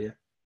brought up the idea?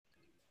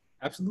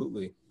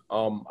 absolutely.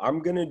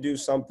 I'm gonna do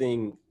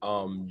something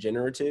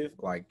generative,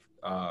 like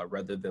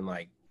rather than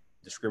like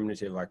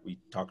discriminative, like we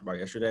talked about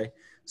yesterday.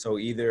 So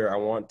either I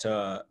want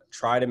to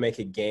try to make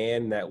a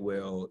GAN that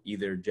will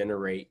either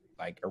generate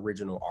like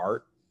original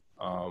art.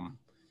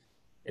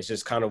 It's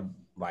just kind of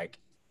like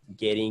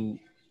getting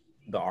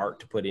the art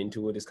to put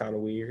into it is kind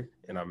of weird,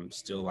 and I'm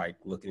still like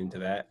looking into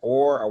that.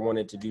 Or I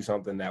wanted to do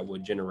something that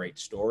would generate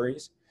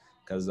stories,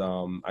 because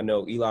I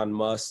know Elon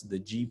Musk, the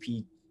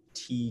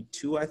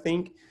GPT-2, I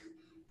think,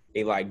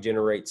 it like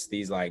generates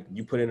these, like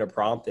you put in a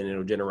prompt and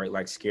it'll generate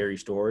like scary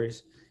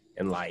stories,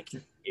 and like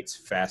it's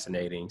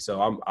fascinating.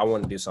 So I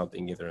want to do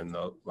something either in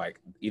the like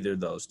either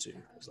of those 2.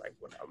 It's like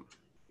what I'm.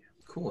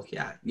 Cool.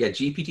 Yeah.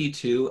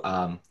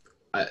 GPT-2.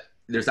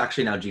 There's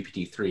actually now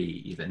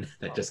GPT-3 even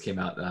that just came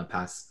out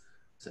past,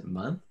 is it a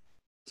month,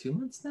 2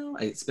 months now?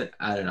 It's been,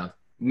 I don't know.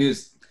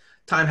 News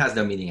time has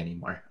no meaning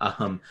anymore.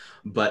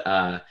 But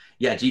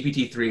yeah,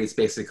 GPT-3 is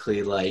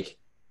basically like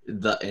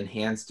the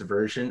enhanced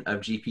version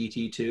of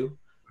GPT-2.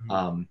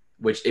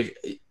 Which if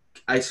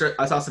I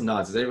saw some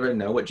nods. Does everybody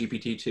know what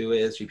GPT-2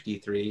 is?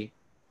 GPT-3?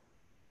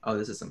 Oh,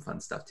 this is some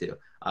fun stuff too.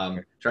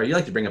 Jari, you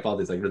like to bring up all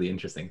these like really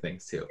interesting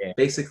things too. Yeah.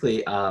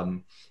 Basically,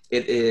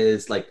 it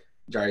is like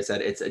Jari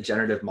said, it's a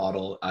generative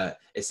model.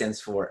 It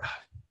stands for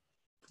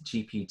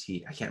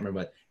GPT. I can't remember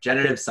what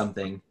generative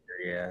something.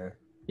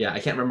 Yeah, I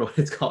can't remember what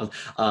it's called.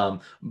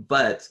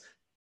 But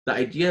the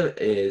idea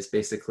is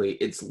basically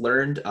it's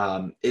learned.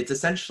 It's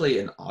essentially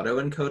an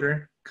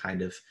autoencoder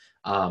kind of.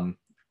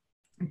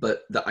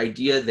 But the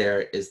idea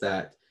there is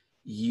that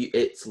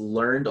it's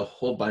learned a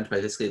whole bunch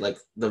by basically, like,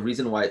 the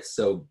reason why it's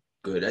so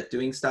good at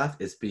doing stuff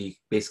is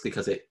basically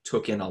because it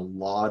took in a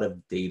lot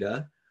of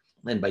data,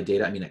 and by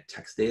data I mean like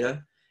text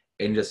data,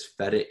 and just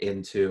fed it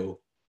into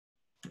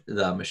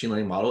the machine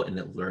learning model, and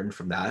it learned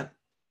from that,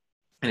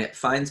 and it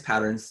finds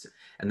patterns,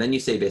 and then you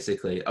say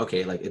basically,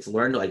 okay, like it's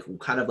learned like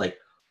kind of like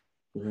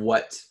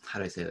how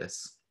do I say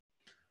this?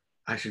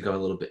 I should go a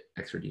little bit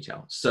extra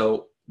detail.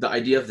 So the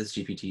idea of this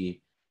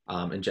GPT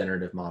and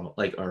generative model,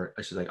 like, or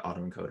I should like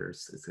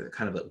autoencoders, it's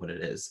kind of like what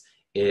it is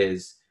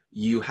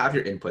you have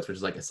your inputs, which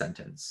is like a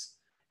sentence,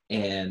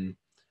 and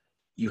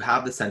you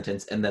have the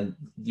sentence, and then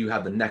you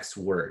have the next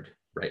word,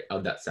 right,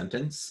 of that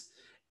sentence,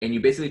 and you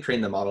basically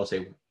train the model to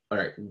say, all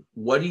right,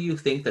 what do you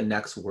think the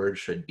next word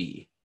should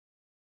be?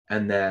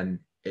 And then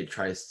it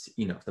tries to,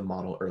 you know, the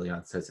model early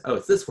on says, oh,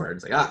 it's this word.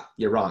 It's like,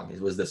 you're wrong.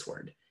 It was this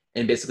word.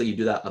 And basically you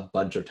do that a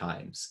bunch of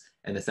times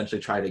and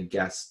essentially try to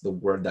guess the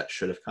word that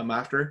should have come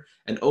after.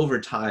 And over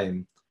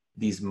time,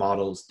 these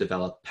models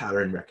develop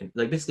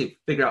like basically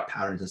figure out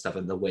patterns and stuff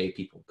in the way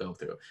people go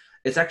through.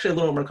 It's actually a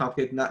little more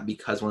complicated than that,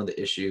 because one of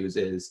the issues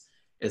is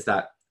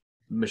that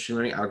machine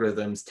learning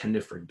algorithms tend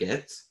to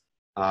forget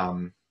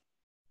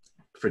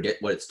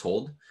what it's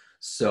told.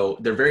 So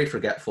they're very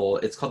forgetful.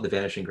 It's called the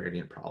vanishing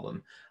gradient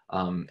problem.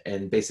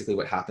 And basically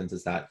what happens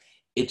is that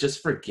it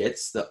just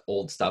forgets the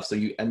old stuff. So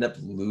you end up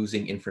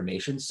losing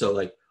information. So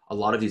like a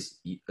lot of these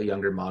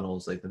younger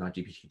models, like the not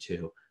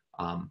GPT-2,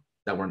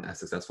 that weren't as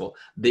successful,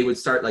 they would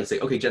start like say,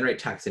 okay, generate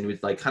text. And it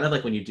was like, kind of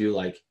like when you do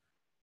like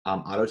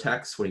auto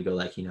text, where you go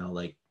like,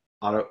 like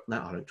not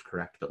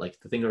autocorrect, but like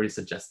the thing already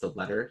suggests the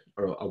letter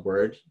or a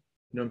word.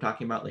 You know what I'm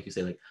talking about? Like you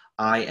say like,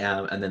 I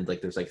am, and then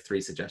like there's like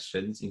 3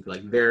 suggestions. You can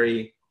like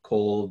very,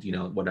 cold,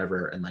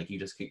 whatever. And like you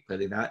just keep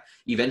putting that.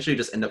 Eventually you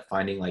just end up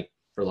finding like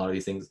for a lot of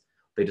these things,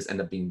 they just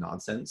end up being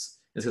nonsense.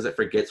 It's because it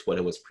forgets what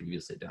it was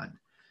previously done.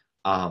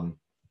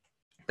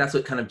 That's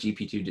what kind of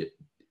GPT-2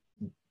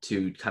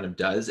 kind of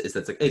does, is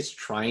that's like, it's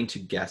trying to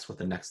guess what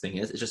the next thing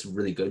is. It's just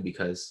really good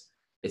because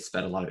it's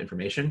fed a lot of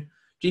information.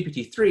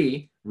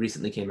 GPT-3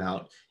 recently came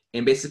out,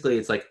 and basically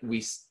it's like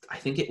I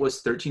think it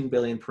was 13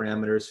 billion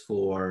parameters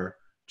for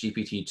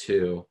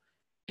GPT-2,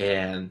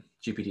 and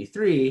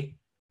GPT-3,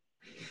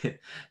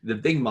 the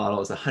big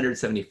model is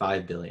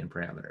 175 billion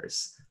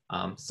parameters.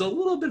 So a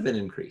little bit of an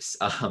increase,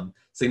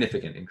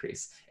 significant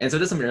increase. And so it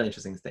does some really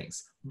interesting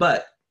things.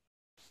 But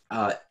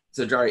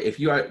so Jari, if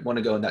you want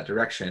to go in that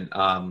direction,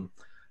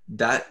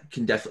 that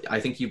can definitely, I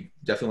think you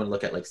definitely want to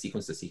look at like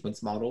sequence to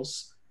sequence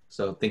models.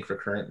 So think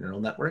recurrent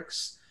neural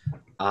networks.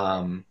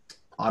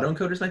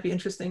 Autoencoders might be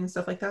interesting and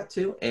stuff like that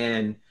too.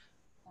 And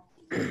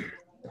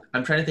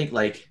I'm trying to think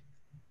like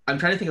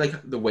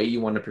the way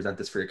you want to present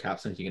this for your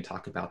capstone, you can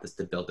talk about this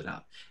to build it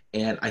up.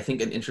 And I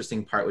think an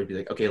interesting part would be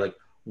like, okay, like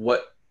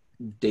what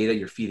data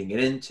you're feeding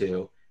it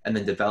into, and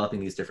then developing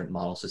these different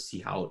models to see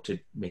how to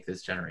make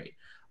this generate.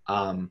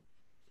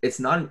 It's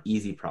not an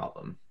easy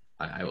problem,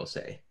 I will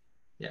say.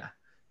 Yeah.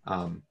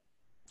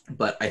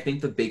 But I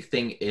think the big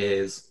thing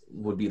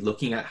would be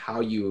looking at how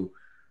you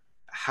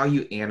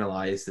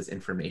analyze this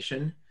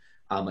information,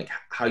 like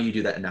how you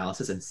do that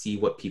analysis and see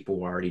what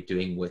people are already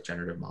doing with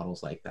generative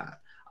models like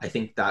that. I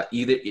think that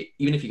even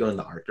if you go in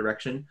the art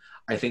direction,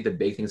 I think the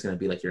big thing is going to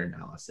be like your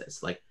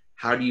analysis. Like,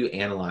 how do you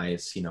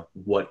analyze,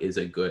 what is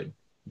a good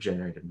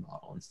generated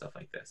model and stuff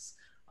like this?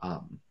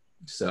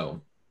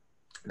 So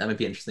that might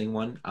be an interesting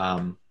one.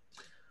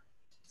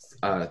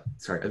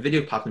 Sorry, a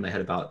video popped in my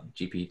head about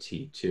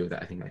GPT-2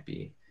 that I think might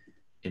be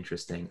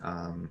interesting.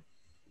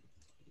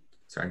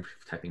 Sorry, I'm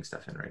typing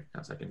stuff in right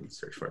now so I can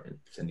search for it and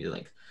send you the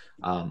link.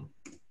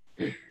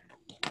 And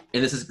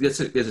this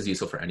is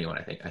useful for anyone,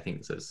 I think. I think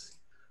this is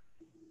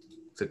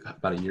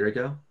about a year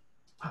ago.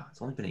 Wow, it's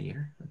only been a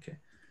year. Okay,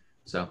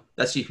 so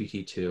that's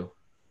GPT-2.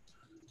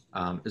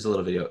 There's a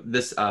little video.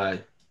 This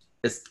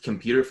it's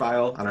computer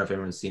file. I don't know if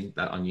everyone's seen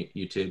that on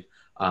YouTube.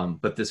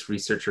 But this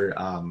researcher,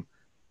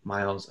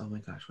 Miles, oh my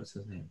gosh, what's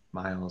his name?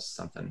 Miles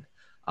something.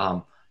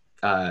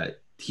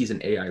 He's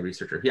an AI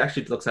researcher. He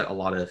actually looks at a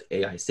lot of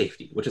AI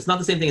safety, which is not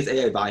the same thing as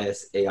AI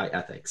bias, AI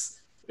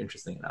ethics,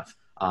 interesting enough.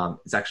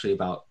 It's actually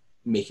about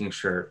making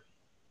sure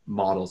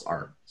models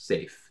are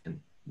safe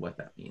and what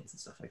that means and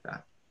stuff like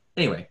that.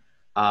 Anyway,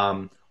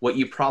 what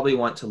you probably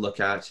want to look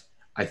at,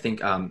 I think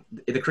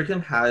the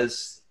curriculum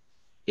has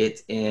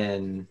it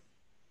in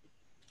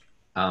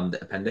the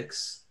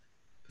appendix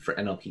for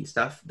NLP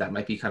stuff. That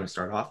might be kind of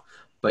start off,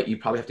 but you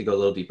probably have to go a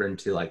little deeper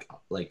into like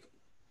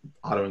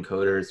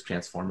autoencoders,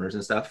 transformers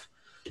and stuff.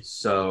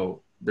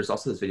 So there's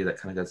also this video that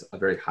kind of does a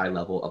very high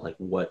level of like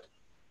what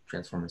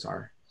transformers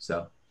are.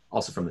 So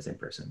also from the same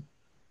person.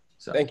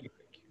 So Thank you.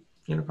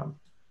 Yeah, no problem.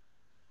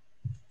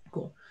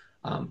 Cool.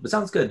 But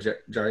sounds good,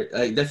 Jari.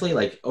 Definitely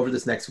like over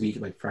this next week,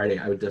 like Friday,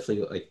 I would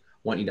definitely like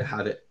want you to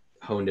have it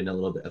honed in a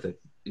little bit of like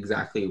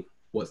exactly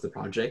what's the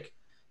project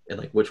and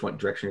like what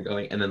direction you're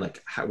going, and then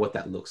like what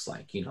that looks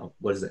like.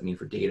 What does that mean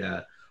for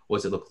data? What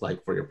does it look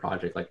like for your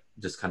project? Like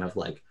just kind of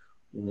like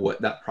what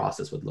that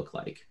process would look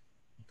like.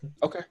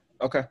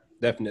 Okay,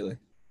 definitely.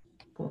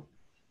 Cool,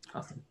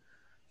 awesome.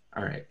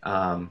 All right,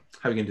 how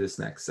are we gonna do this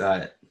next?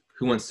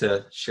 Who wants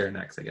to share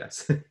next? I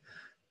guess.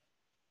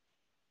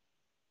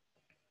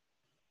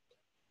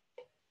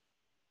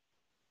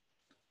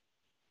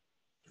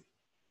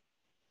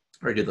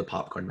 Or do the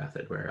popcorn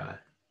method where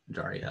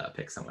Jari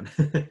picks someone.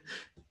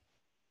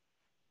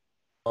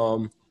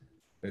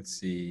 Let's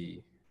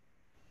see.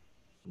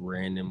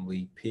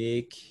 Randomly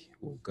pick.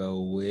 We'll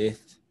go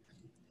with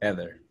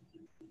Heather.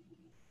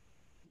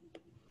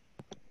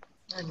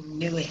 I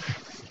knew it.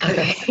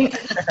 Okay.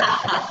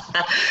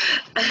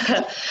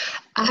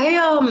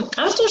 I'm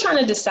still trying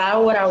to decide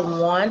what I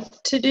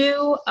want to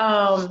do.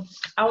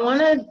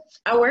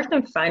 I worked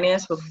in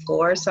finance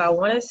before, so I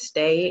want to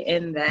stay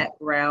in that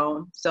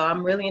realm. So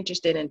I'm really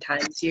interested in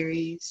time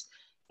series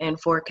and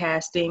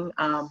forecasting.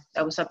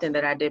 That was something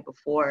that I did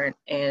before,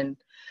 and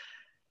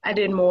I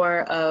did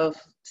more of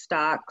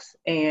stocks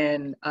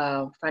and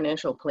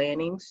financial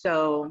planning.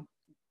 So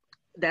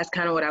that's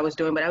kind of what I was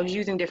doing, but I was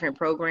using different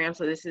programs.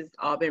 So this has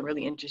all been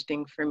really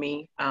interesting for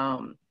me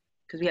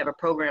because because we have a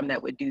program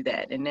that would do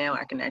that. And now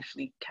I can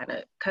actually kind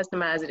of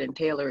customize it and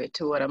tailor it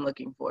to what I'm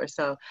looking for.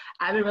 So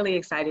I've been really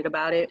excited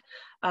about it.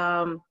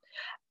 I'm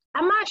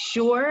not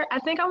sure. I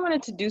think I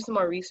wanted to do some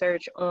more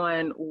research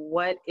on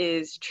what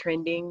is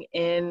trending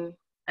in,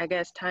 I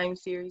guess, time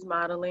series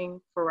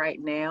modeling for right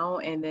now,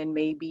 and then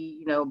maybe,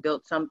 you know,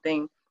 build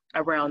something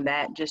around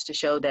that just to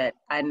show that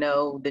I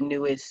know the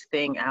newest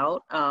thing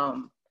out.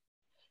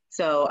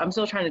 So I'm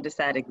still trying to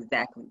decide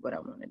exactly what I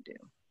want to do.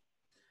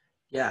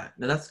 Yeah,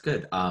 no, that's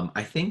good.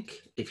 I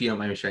think if you don't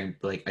mind me sharing,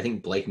 Blake, I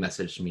think Blake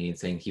messaged me and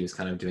saying he was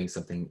kind of doing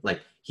something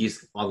like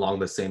he's along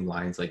the same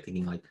lines, like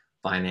thinking like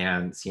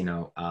finance, you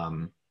know,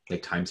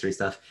 like time series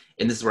stuff.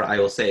 And this is where I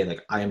will say,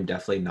 like, I am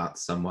definitely not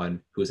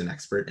someone who's an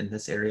expert in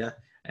this area.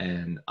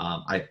 And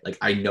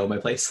I know my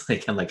place,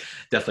 like I'm like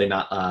definitely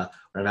not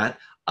where I'm at.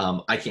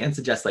 I can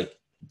suggest like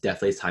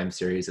definitely time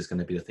series is going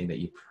to be the thing that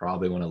you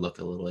probably want to look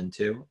a little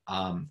into.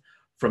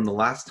 From the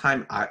last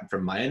time,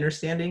 from my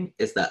understanding,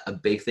 is that a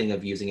big thing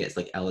of using it is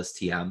like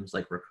LSTMs,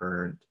 like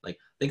recurrent, like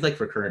think like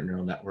recurrent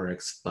neural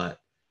networks, but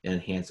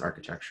enhanced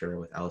architecture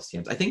with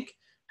LSTMs. I think,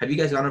 have you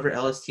guys gone over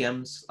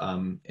LSTMs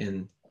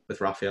with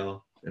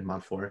Raphael in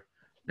Mod 4?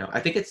 No, I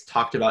think it's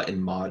talked about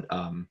in not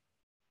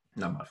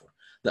Mod 4,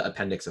 the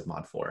appendix of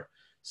Mod 4.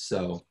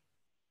 So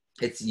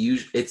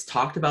it's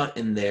talked about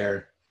in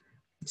there,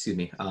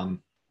 in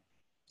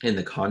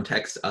the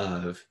context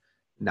of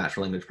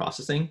natural language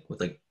processing with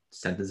like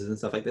sentences and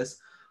stuff like this.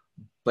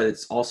 But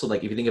it's also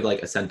like, if you think of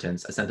like a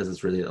sentence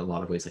is really a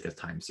lot of ways like a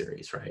time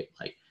series, right?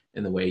 Like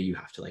in the way you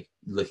have to like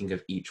looking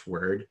at each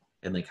word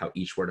and like how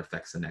each word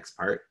affects the next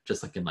part,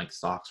 just like in like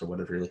stocks or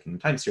whatever you're looking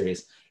at time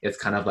series, it's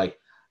kind of like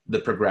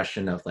the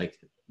progression of like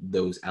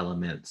those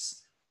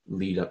elements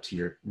lead up to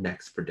your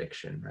next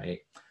prediction, right?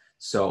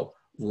 So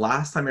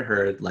last time I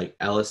heard, like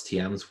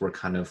LSTMs were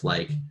kind of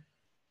like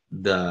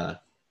the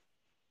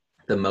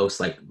most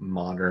like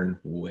modern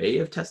way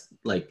of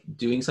like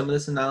doing some of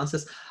this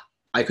analysis.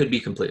 I could be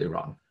completely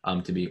wrong,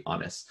 to be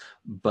honest,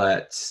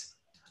 but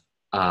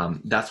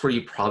that's where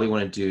you probably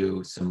want to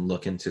do some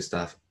look into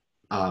stuff.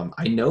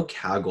 I know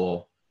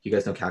Kaggle, you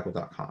guys know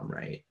Kaggle.com,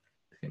 right?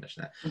 I think I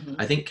mentioned that. Mm-hmm.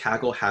 I think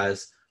Kaggle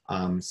has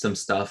some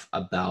stuff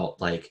about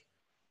like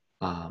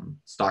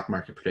stock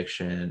market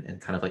prediction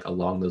and kind of like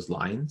along those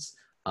lines.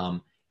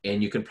 And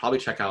you can probably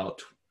check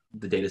out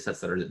the data sets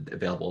that are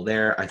available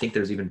there. I think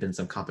there's even been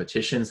some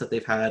competitions that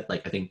they've had.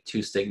 Like I think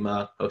 2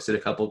 Sigma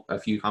hosted a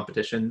few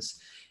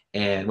competitions.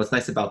 And what's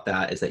nice about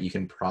that is that you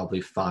can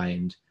probably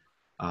find,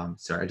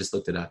 sorry, I just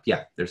looked it up.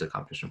 Yeah, there's a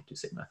competition with 2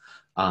 Sigma.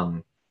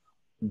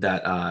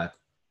 That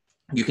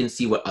you can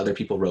see what other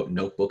people wrote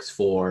notebooks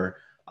for,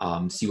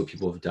 see what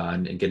people have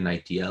done and get an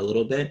idea a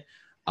little bit.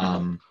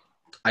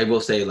 I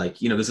will say,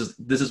 like, you know,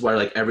 this is why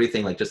like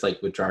everything, like just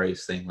like what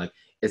Jari's saying, like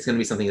it's going to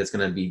be something that's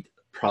going to be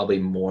probably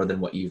more than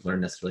what you've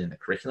learned necessarily in the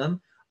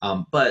curriculum.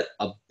 But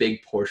a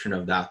big portion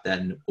of that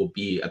then will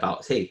be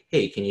about,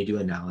 hey, can you do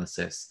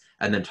analysis?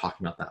 And then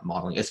talking about that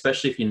modeling,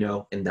 especially if you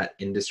know in that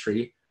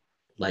industry,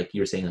 like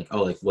you're saying, like,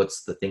 oh, like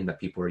what's the thing that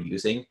people are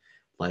using?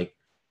 Like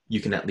you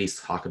can at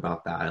least talk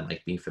about that and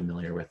like being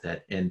familiar with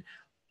it. And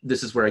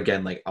this is where,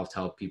 again, like I'll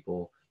tell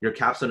people, your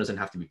capstone doesn't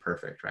have to be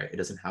perfect, right? It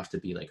doesn't have to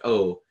be like,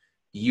 oh,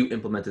 you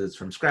implemented this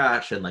from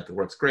scratch and like it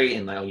works great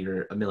and now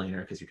you're a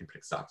millionaire because you can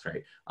predict stocks,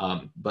 right?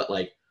 But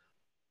like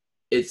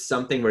it's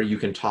something where you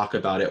can talk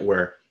about it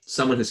where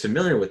someone who's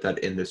familiar with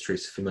that industry,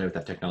 is familiar with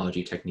that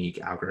technology, technique,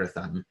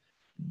 algorithm,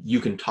 you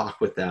can talk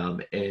with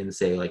them and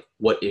say like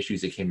what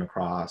issues it came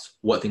across,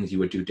 what things you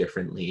would do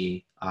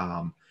differently.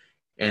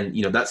 And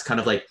you know, that's kind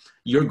of like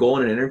your goal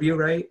in an interview,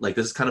 right? Like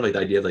this is kind of like the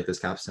idea of like this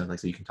capstone, like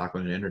so you can talk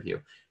about an interview.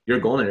 Your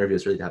goal in an interview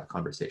is really to have a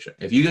conversation.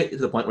 If you get to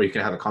the point where you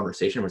can have a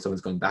conversation where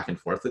someone's going back and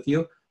forth with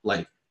you,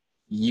 like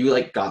you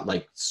like got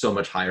like so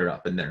much higher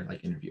up in their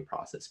like interview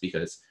process,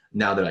 because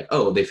now they're like,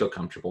 oh, they feel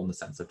comfortable in the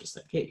sense of just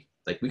like, hey,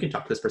 like we can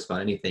talk to this person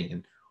about anything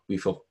and we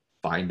feel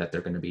fine that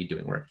they're going to be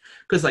doing work.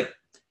 Because like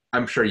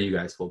I'm sure you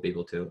guys will be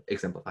able to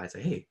exemplify,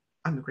 say, hey,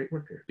 I'm a great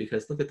worker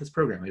because look at this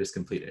program I just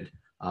completed.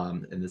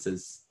 And this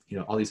is, you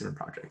know, all these different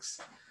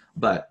projects.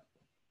 But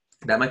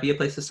that might be a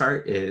place to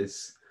start.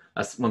 Is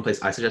one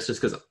place I suggest,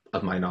 just because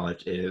of my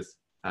knowledge, is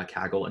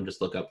Kaggle, and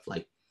just look up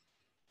like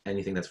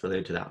anything that's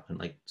related to that, and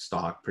like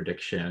stock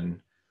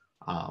prediction,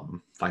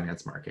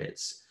 finance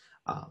markets.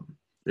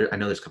 I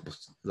know there's a couple,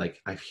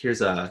 like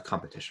here's a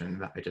competition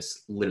that I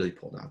just literally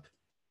pulled up.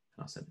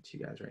 I'll send it to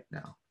you guys right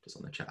now, just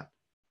on the chat.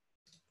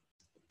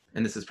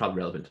 And this is probably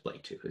relevant to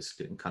Blake too, who's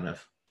doing kind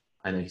of,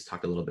 I know he's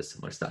talked a little bit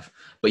similar stuff,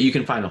 but you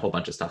can find a whole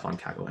bunch of stuff on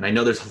Kaggle. And I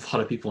know there's a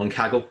lot of people on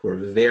Kaggle who are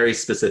very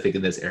specific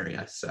in this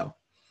area. So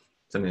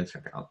something to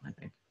check out, I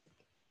think.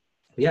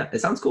 But yeah, it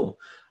sounds cool.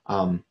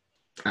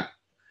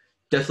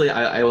 Definitely,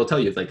 I will tell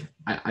you, like,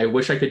 I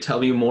wish I could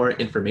tell you more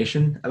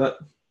information about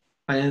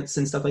finance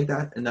and stuff like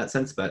that in that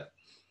sense, but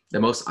the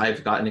most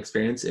I've gotten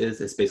experience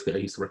is basically I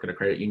used to work at a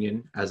credit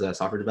union as a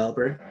software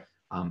developer.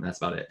 That's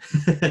about it.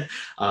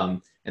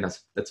 And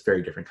that's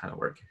very different kind of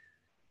work.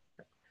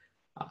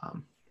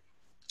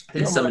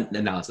 And some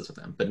analysis with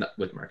them, but not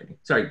with marketing.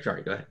 Sorry,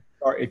 go ahead.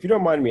 If you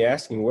don't mind me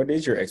asking, what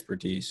is your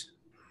expertise?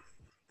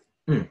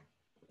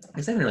 I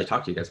guess I haven't really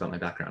talked to you guys about my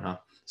background, huh?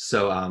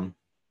 So,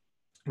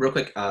 real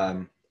quick,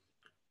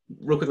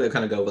 real quickly, I'll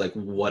kind of go like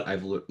what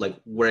I've like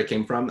where I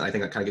came from. I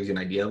think that kind of gives you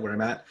an idea where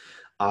I'm at.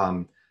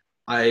 Um,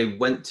 I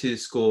went to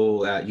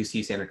school at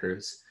UC Santa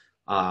Cruz.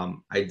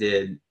 I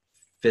did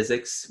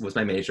physics was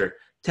my major.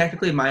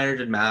 Technically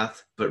minored in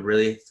math, but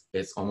really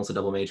it's almost a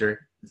double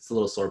major. It's a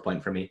little sore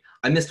point for me.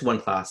 I missed one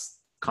class,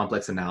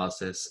 complex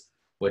analysis,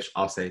 which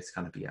I'll say is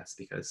kind of BS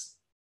because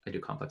I do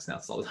complex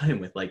analysis all the time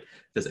with like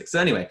physics. So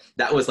anyway,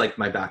 that was like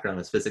my background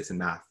was physics and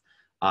math.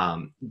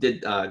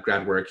 Did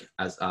grad work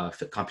as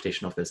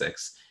computational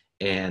physics.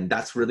 And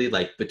that's really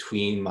like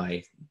between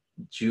my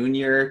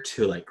junior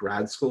to like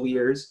grad school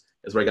years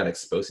is where I got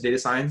exposed to data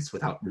science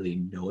without really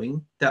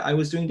knowing that I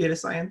was doing data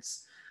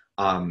science,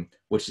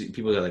 which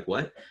people are like,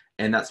 what?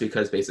 And that's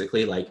because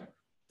basically like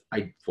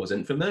I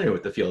wasn't familiar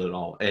with the field at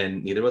all,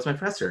 and neither was my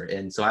professor.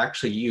 And so I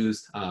actually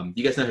used,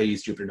 you guys know how to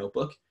use Jupyter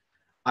Notebook?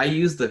 I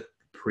used the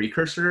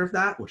precursor of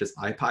that, which is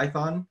IPython.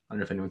 I don't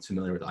know if anyone's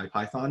familiar with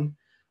IPython.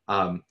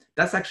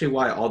 That's actually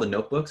why all the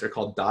notebooks are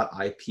called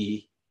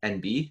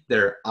 .ipnb.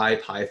 They're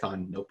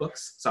IPython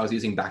notebooks. So I was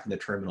using back in the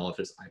terminal of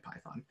just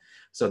IPython.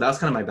 So that was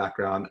kind of my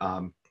background.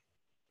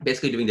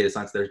 Basically doing data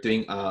science. They're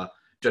doing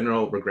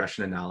general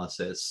regression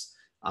analysis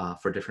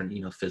for different,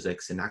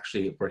 physics, and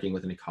actually working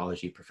with an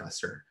ecology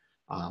professor,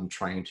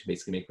 trying to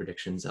basically make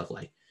predictions of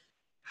like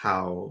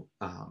how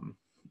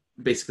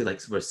basically like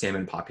sort of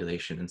salmon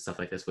population and stuff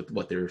like this with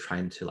what they were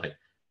trying to like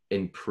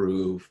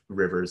improve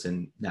rivers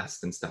and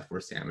nests and stuff for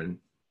salmon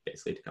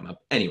basically to come up.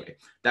 Anyway,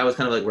 that was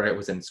kind of like where I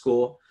was in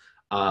school.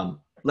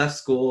 Left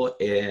school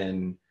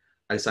and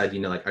I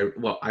decided,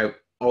 I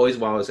always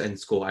while I was in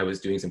school, I was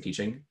doing some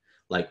teaching,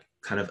 like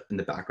kind of in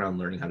the background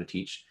learning how to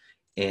teach.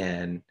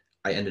 And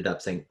I ended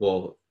up saying,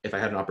 well, if I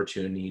had an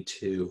opportunity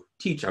to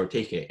teach, I would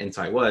take it. And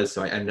so I was.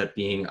 So I ended up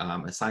being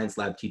a science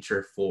lab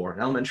teacher for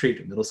an elementary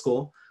to middle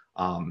school.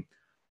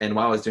 And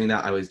while I was doing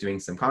that, I was doing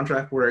some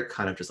contract work,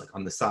 kind of just like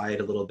on the side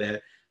a little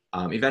bit.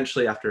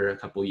 Eventually, after a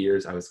couple of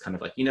years, I was kind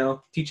of like,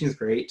 teaching is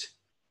great,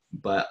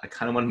 but I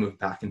kind of want to move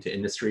back into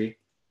industry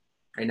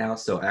right now.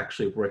 So I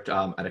actually worked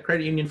at a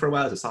credit union for a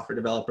while as a software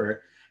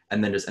developer,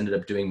 and then just ended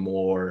up doing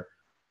more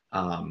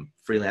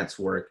freelance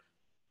work,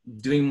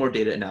 doing more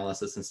data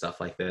analysis and stuff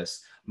like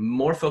this,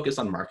 more focused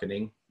on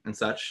marketing and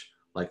such,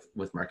 like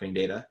with marketing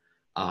data.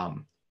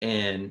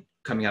 And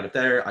coming out of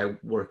there, I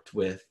worked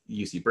with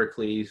UC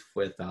Berkeley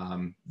with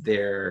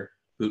their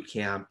boot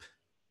camp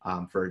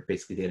for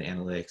basically data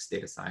analytics,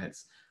 data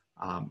science.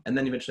 And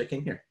then eventually I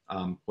came here,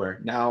 where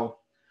now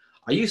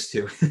I used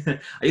to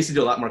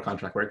do a lot more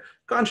contract work.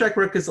 Contract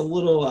work is a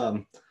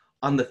little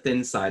on the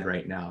thin side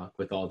right now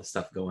with all the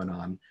stuff going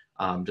on,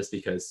 just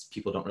because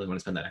people don't really want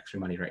to spend that extra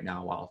money right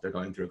now while they're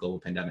going through a global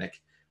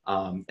pandemic.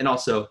 And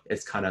also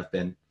it's kind of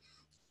been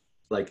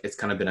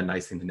a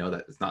nice thing to know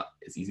that it's not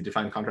as easy to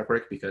find contract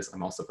work because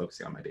I'm also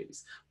focusing on my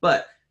babies.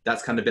 But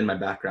that's kind of been my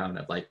background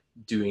of like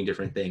doing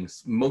different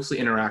things, mostly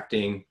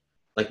interacting.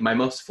 Like my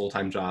most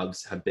full-time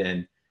jobs have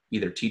been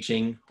either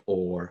teaching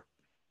or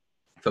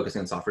focusing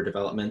on software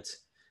development.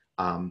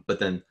 But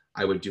then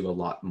I would do a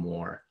lot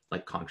more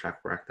like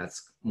contract work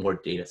that's more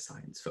data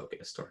science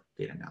focused or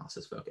data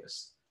analysis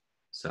focused.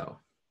 So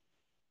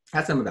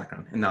that's kind of my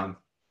background. And now I've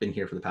been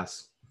here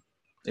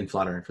in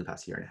Flatiron for the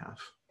past year and a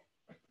half.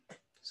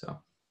 So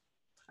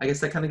I guess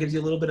that kind of gives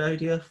you a little bit of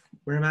idea of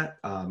where I'm at.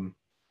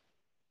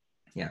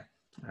 Yeah.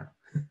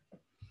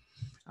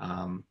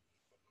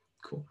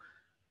 Cool.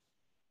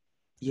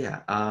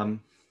 Yeah. All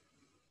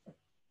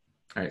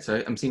right.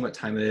 So I'm seeing what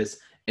time it is.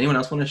 Anyone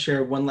else want to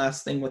share one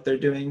last thing what they're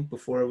doing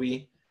before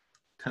we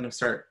kind of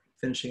start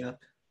finishing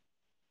up?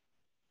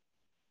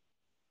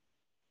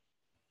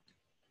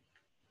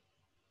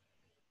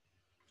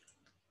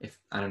 If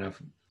I don't know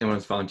if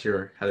anyone's volunteer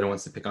or Heather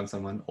wants to pick on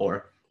someone,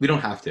 or we don't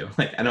have to.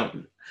 Like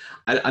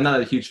I'm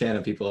not a huge fan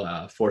of people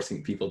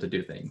forcing people to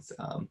do things.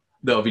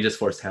 Though we just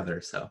forced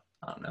Heather, so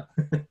I don't know.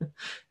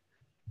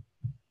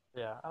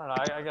 Yeah, I don't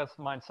know. I guess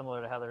mine's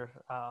similar to Heather.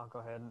 I'll go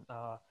ahead.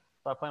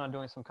 So I plan on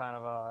doing some kind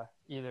of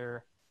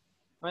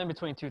I'm in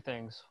between two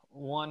things.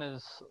 One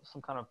is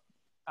some kind of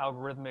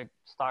algorithmic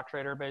stock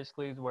trader,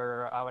 basically,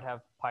 where I would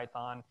have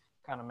Python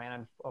kind of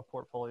manage a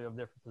portfolio of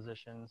different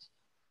positions,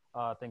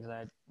 things of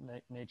that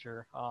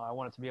nature. I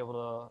want it to be able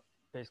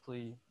to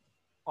basically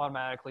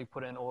automatically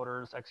put in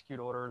orders, execute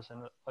orders,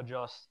 and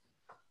adjust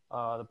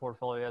the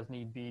portfolio as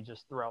need be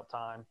just throughout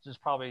time.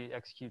 Just probably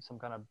execute some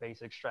kind of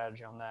basic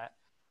strategy on that.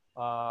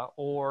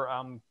 Or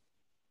I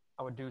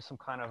would do some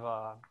kind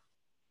of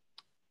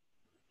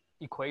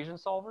equation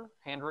solver,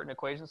 handwritten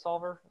equation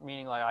solver,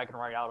 meaning like I can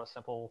write out a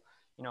simple,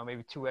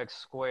 maybe 2x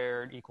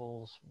squared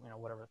equals,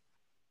 whatever.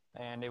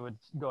 And it would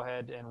go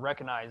ahead and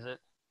recognize it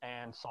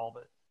and solve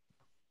it.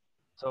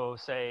 So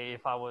say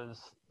if I was,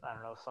 I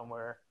don't know,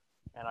 somewhere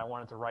and I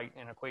wanted to write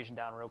an equation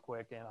down real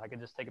quick, and I could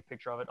just take a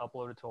picture of it,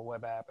 upload it to a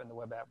web app, and the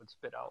web app would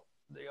spit out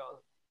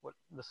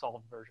the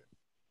solved version.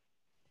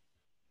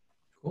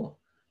 Cool.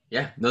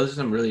 Yeah, those are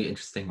some really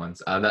interesting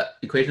ones. That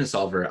equation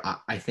solver,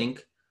 I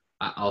think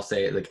I'll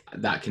say like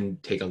that can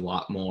take a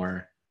lot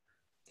more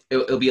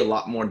it'll be a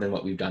lot more than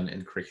what we've done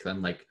in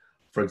curriculum. Like,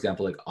 for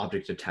example, like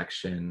object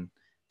detection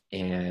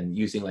and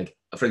using like,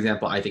 for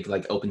example, I think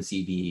like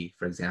OpenCV,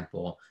 for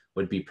example,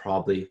 would be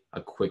probably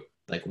a quick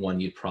like one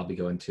you'd probably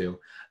go into.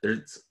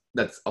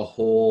 That's a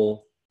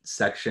whole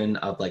section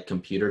of like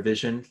computer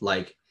vision.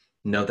 Like,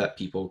 know that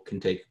people can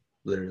take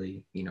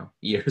literally, you know,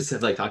 years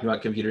of like talking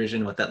about computer vision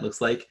and what that looks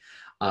like.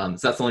 So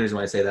that's the only reason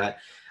why I say that.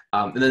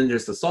 And then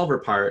there's the solver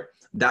part.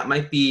 That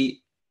might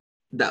be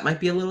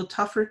a little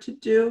tougher to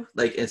do.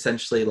 Like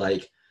essentially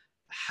like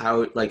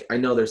how, like, I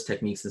know there's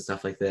techniques and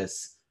stuff like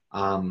this.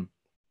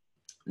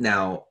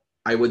 Now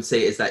I would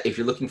say is that if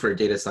you're looking for a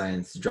data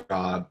science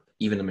job,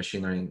 even a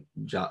machine learning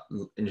job,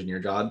 engineer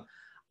job,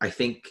 I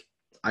think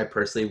I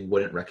personally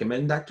wouldn't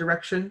recommend that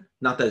direction.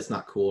 Not that it's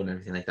not cool and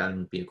everything like that, and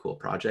would be a cool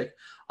project.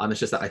 It's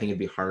just that I think it'd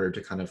be harder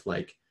to kind of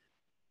like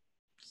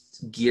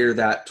gear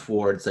that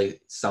towards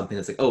like something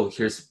that's like, oh,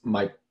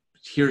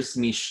 here's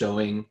me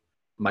showing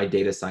my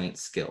data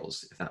science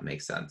skills, if that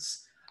makes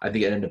sense. I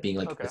think it ended up being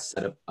like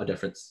a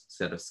different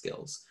set of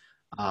skills.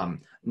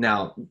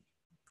 Now,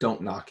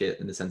 don't knock it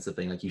in the sense of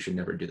being like, you should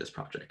never do this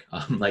project.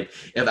 Like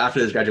if after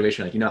this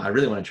graduation, like, you know, I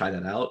really want to try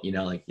that out, you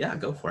know, like, yeah,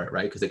 go for it,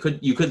 right? Because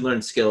you could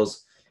learn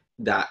skills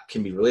that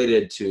can be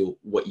related to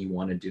what you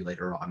want to do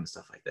later on and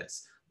stuff like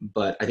this.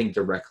 But I think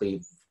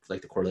directly,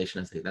 like the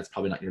correlation is like, that's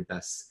probably not your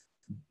best,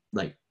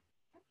 like,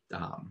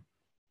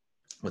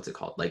 what's it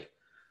called? Like,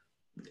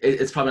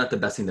 it's probably not the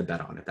best thing to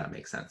bet on, if that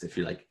makes sense. If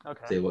you like,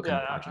 say what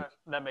kind of project.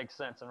 That makes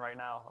sense. And right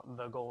now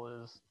the goal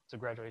is to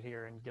graduate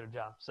here and get a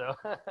job. So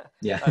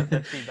yeah,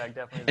 that feedback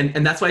definitely.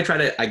 And that's why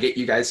I get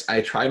you guys,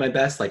 I try my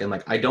best. Like, I'm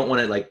like, I don't want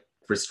to like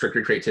restrict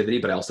your creativity,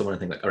 but I also want to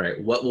think like, all right,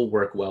 what will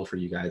work well for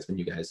you guys when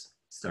you guys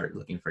start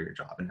looking for your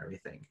job and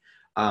everything.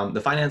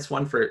 The finance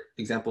one, for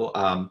example,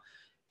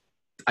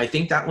 I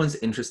think that one's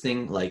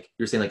interesting. Like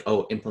you're saying like,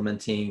 oh,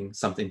 implementing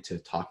something to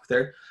talk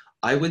there.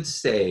 I would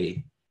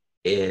say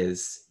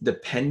is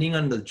depending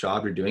on the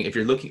job you're doing. If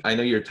you're looking, I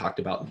know you talked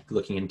about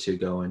looking into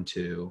going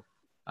to,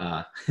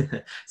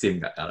 see if you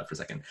got out for a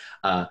second,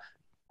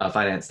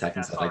 finance tech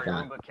and stuff like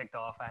that. Roomba kicked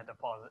off. I had to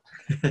pause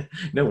it.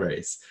 No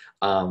worries.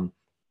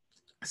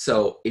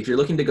 So if you're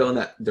looking to go in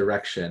that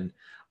direction,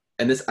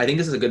 and this, I think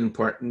this is a good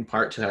important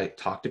part to like,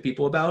 talk to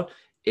people about,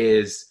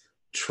 is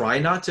try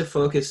not to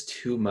focus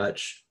too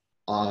much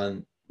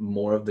on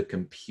more of the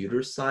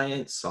computer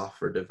science,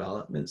 software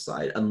development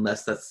side,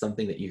 unless that's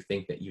something that you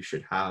think that you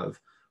should have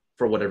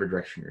for whatever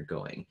direction you're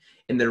going.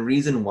 And the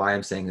reason why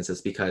I'm saying this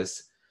is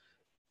because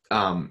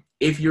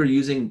if you're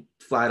using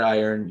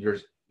Flatiron, your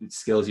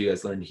skills you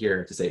guys learned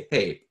here to say,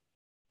 hey,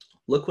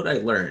 look what I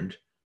learned,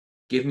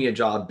 give me a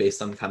job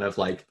based on kind of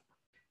like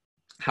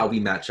how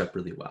we match up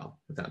really well,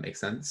 if that makes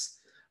sense.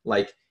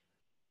 Like,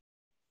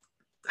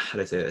 how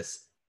do I say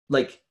this?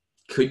 Like,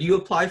 could you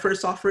apply for a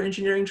software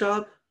engineering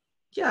job?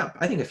 Yeah,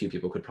 I think a few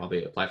people could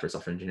probably apply for a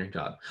software engineering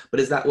job. But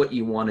is that what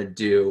you want to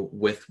do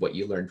with what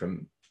you learned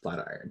from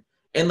Flatiron?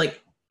 And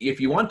like, if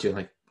you want to,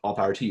 like, all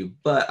power to you.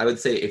 But I would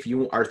say if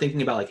you are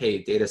thinking about like, hey,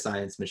 data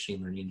science,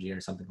 machine learning engineer,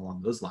 something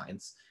along those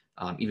lines,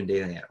 even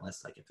data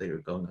analyst, like if they were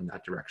going in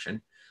that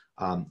direction,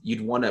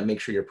 you'd want to make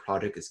sure your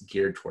product is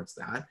geared towards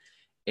that.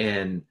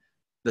 And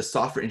the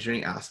software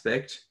engineering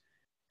aspect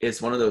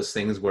is one of those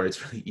things where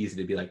it's really easy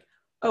to be like,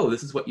 oh,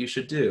 this is what you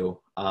should do.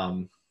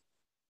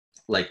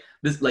 Like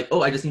this, like,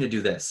 oh, I just need to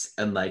do this.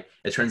 And like,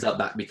 it turns out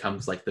that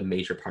becomes like the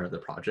major part of the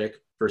project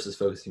versus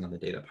focusing on the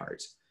data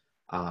part.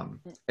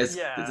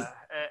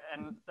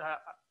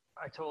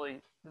 I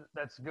totally,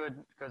 that's good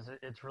because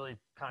it's really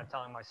kind of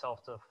telling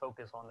myself to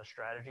focus on the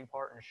strategy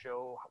part and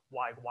show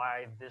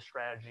why this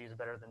strategy is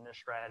better than this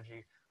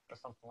strategy or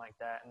something like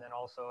that. And then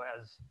also,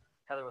 as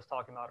Heather was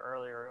talking about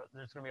earlier,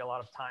 there's going to be a lot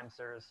of time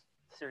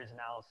series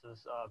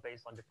analysis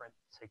based on different,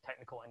 say,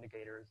 technical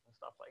indicators and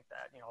stuff like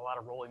that. You know, a lot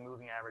of rolling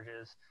moving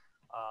averages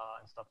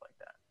and stuff like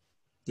that.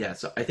 Yeah,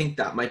 so I think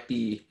that might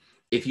be,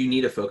 if you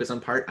need a focus on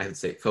part, I would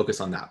say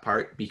focus on that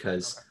part,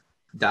 because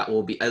that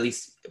will be, at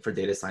least for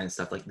data science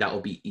stuff, like that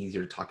will be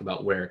easier to talk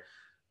about, where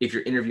if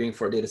you're interviewing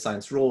for a data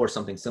science role or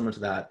something similar to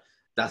that,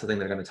 that's the thing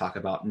they're going to talk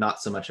about,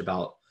 not so much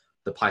about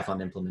the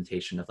Python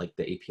implementation of like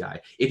the API.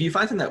 If you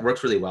find something that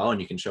works really well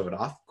and you can show it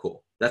off,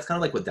 cool. That's kind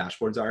of like what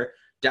dashboards are.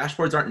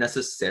 Dashboards aren't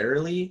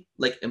necessarily,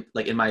 like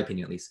in my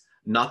opinion at least,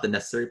 not the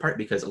necessary part,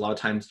 because a lot of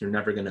times you're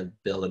never going to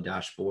build a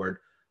dashboard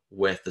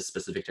with the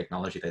specific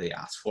technology that they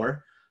ask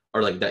for,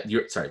 or like that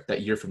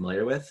you're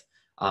familiar with.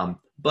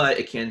 But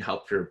it can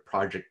help your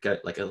project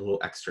get like a little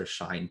extra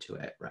shine to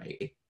it, right?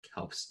 It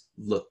helps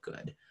look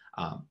good.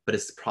 But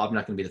it's probably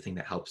not going to be the thing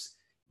that helps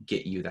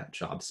get you that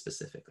job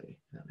specifically,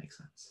 if that makes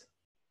sense.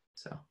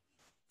 So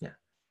yeah,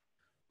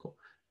 cool.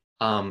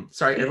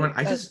 Sorry, everyone,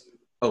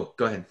 oh,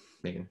 go ahead,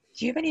 Megan.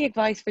 Do you have any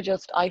advice for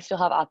I still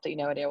have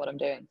absolutely no idea what I'm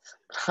doing.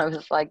 I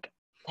was like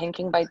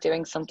thinking about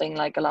doing something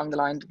like along the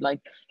lines of like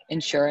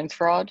insurance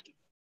fraud,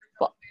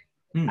 but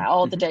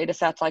all the data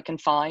sets I can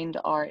find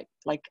are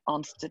like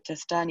on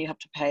Statista and you have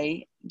to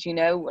pay. Do you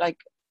know like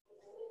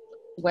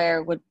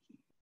where would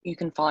you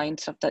can find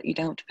stuff that you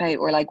don't have to pay,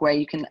 or like where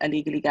you can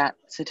illegally get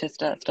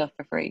Statista stuff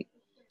for free?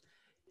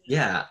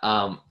 Yeah,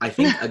 I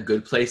think a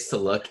good place to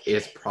look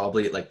is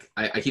probably like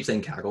I keep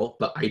saying Kaggle,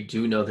 but I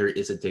do know there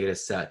is a data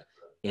set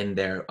in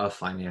there of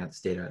finance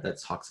data that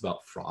talks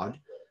about fraud.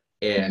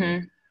 And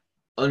Mhm.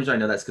 only reason I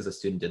know that's because a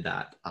student did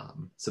that.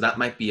 So that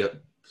might be a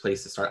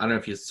place to start. I don't know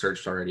if you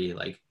searched already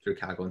like through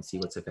Kaggle and see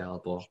what's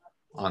available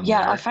on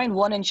Yeah, I there. found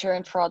one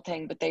insurance fraud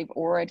thing, but they've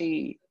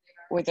already,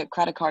 with a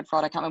credit card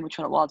fraud, I can't remember which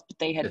one it was, but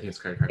they I had, think it's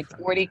credit card it's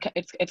fraud. already,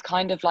 it's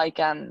kind of like,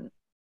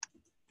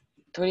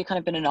 it's already kind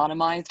of been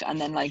anonymized, and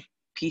then like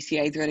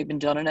PCA's already been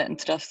done in it and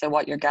stuff. So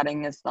what you're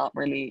getting is not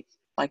really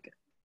like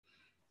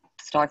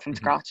start from Mhm.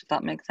 scratch, if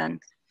that makes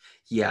sense.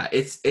 Yeah,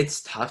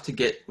 it's tough to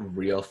get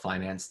real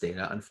finance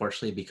data,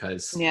 unfortunately,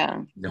 because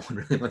Yeah. no one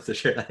really wants to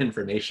share that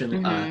information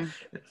Mhm.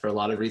 for a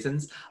lot of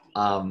reasons.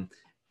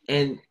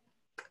 And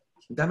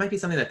that might be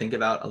something to think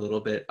about a little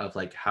bit of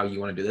like how you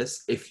want to do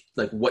this, if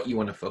like what you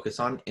want to focus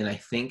on. And I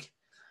think,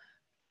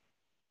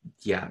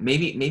 yeah,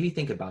 maybe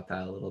think about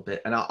that a little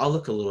bit. And I'll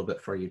look a little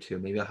bit for you too.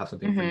 Maybe I'll have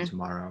something for you Mhm.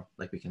 tomorrow,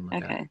 like we can look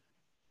at. Okay.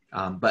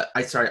 But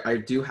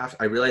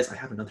I realize I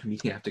have another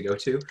meeting I have to go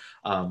to.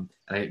 And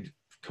I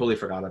totally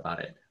forgot about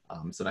it.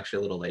 So I'm actually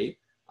a little late.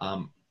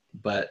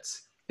 But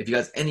if you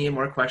guys any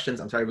more questions,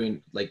 I'm sorry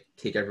we like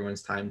take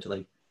everyone's time to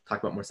like talk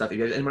about more stuff. If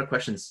you have any more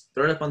questions,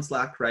 throw it up on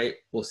Slack, right?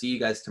 We'll see you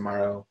guys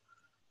tomorrow.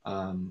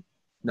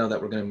 Know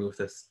that we're going to move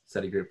this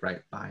study group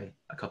right by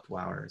a couple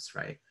hours,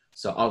 right?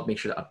 So I'll make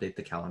sure to update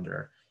the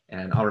calendar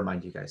and I'll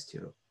remind you guys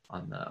too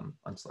on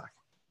Slack.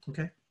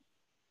 Okay.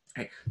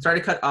 All right. Sorry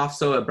to cut off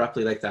so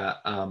abruptly like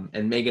that.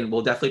 And Megan,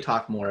 we'll definitely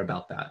talk more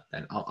about that.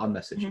 Then I'll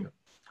message Mhm. you.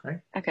 All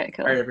right. Okay,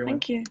 cool. All right, everyone.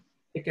 Thank you.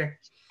 Take care.